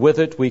Father, and with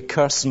it we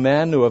curse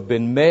men who have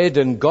been made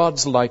in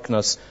God's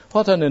likeness.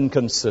 What an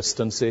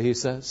inconsistency, he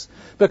says.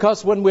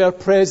 Because when we are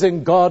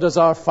praising God as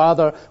our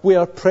Father, we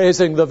are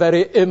praising the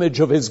very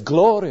image of his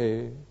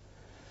glory.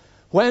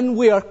 When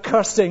we are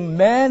cursing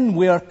men,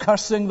 we are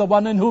cursing the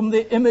one in whom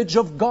the image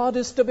of God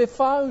is to be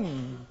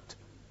found.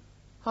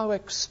 How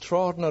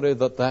extraordinary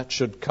that that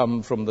should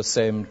come from the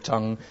same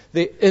tongue.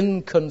 The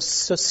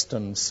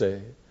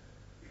inconsistency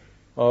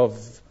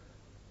of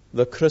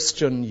the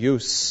Christian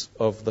use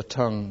of the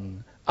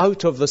tongue.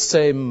 Out of the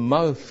same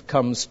mouth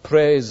comes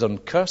praise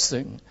and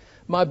cursing.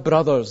 My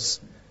brothers,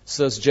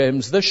 says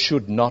James, this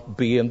should not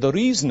be, and the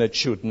reason it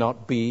should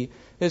not be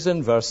is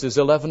in verses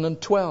 11 and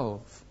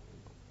 12.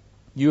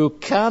 You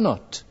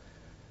cannot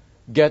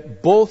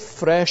get both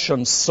fresh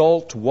and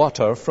salt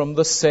water from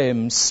the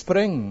same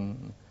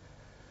spring.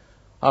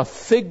 A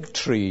fig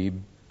tree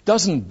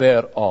doesn't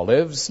bear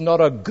olives,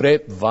 nor a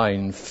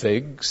grapevine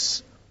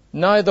figs.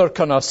 Neither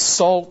can a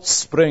salt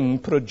spring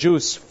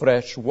produce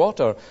fresh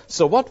water.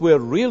 So what we're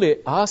really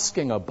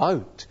asking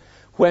about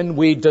when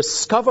we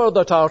discover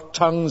that our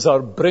tongues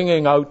are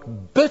bringing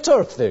out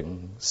bitter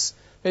things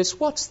is,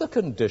 what's the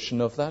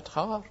condition of that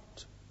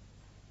heart?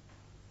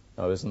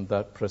 Now, isn't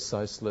that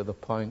precisely the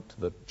point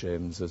that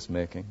James is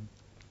making?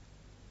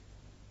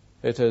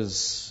 It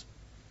is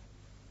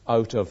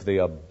out of the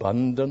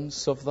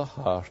abundance of the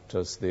heart,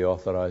 as the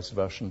Authorized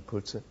Version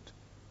puts it,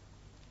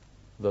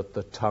 that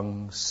the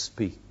tongue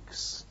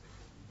speaks.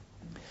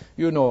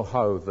 You know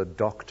how the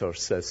doctor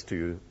says to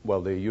you,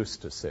 well, they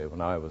used to say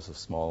when I was a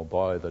small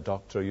boy, the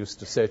doctor used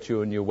to say to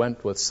you, and you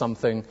went with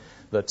something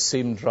that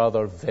seemed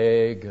rather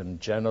vague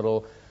and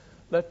general,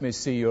 let me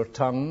see your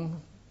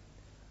tongue,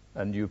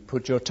 and you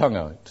put your tongue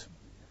out.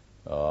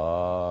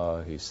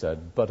 Ah, he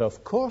said, but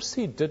of course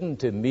he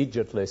didn't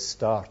immediately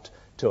start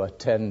to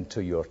attend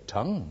to your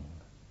tongue.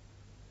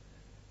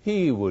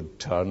 He would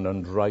turn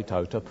and write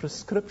out a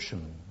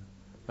prescription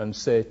and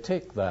say,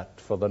 take that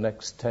for the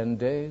next 10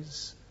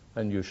 days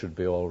and you should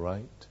be all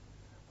right.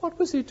 What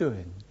was he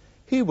doing?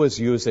 He was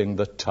using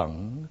the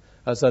tongue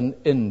as an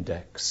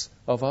index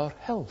of our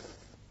health.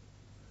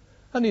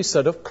 And he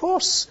said, of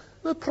course,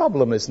 the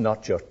problem is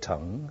not your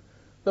tongue.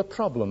 The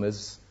problem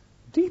is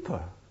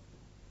deeper.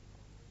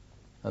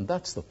 And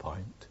that's the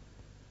point.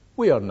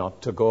 We are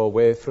not to go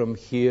away from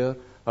here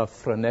a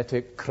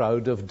frenetic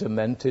crowd of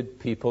demented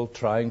people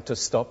trying to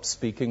stop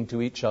speaking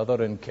to each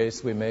other in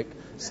case we make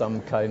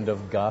some kind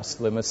of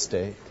ghastly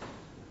mistake,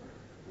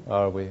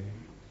 are we?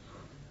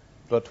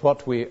 But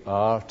what we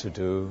are to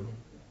do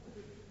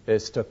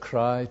is to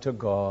cry to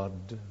God,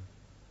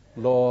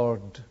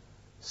 Lord,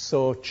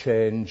 so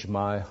change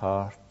my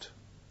heart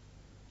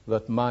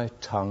that my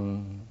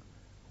tongue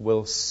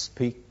will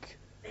speak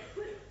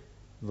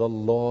the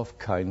law of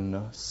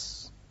kindness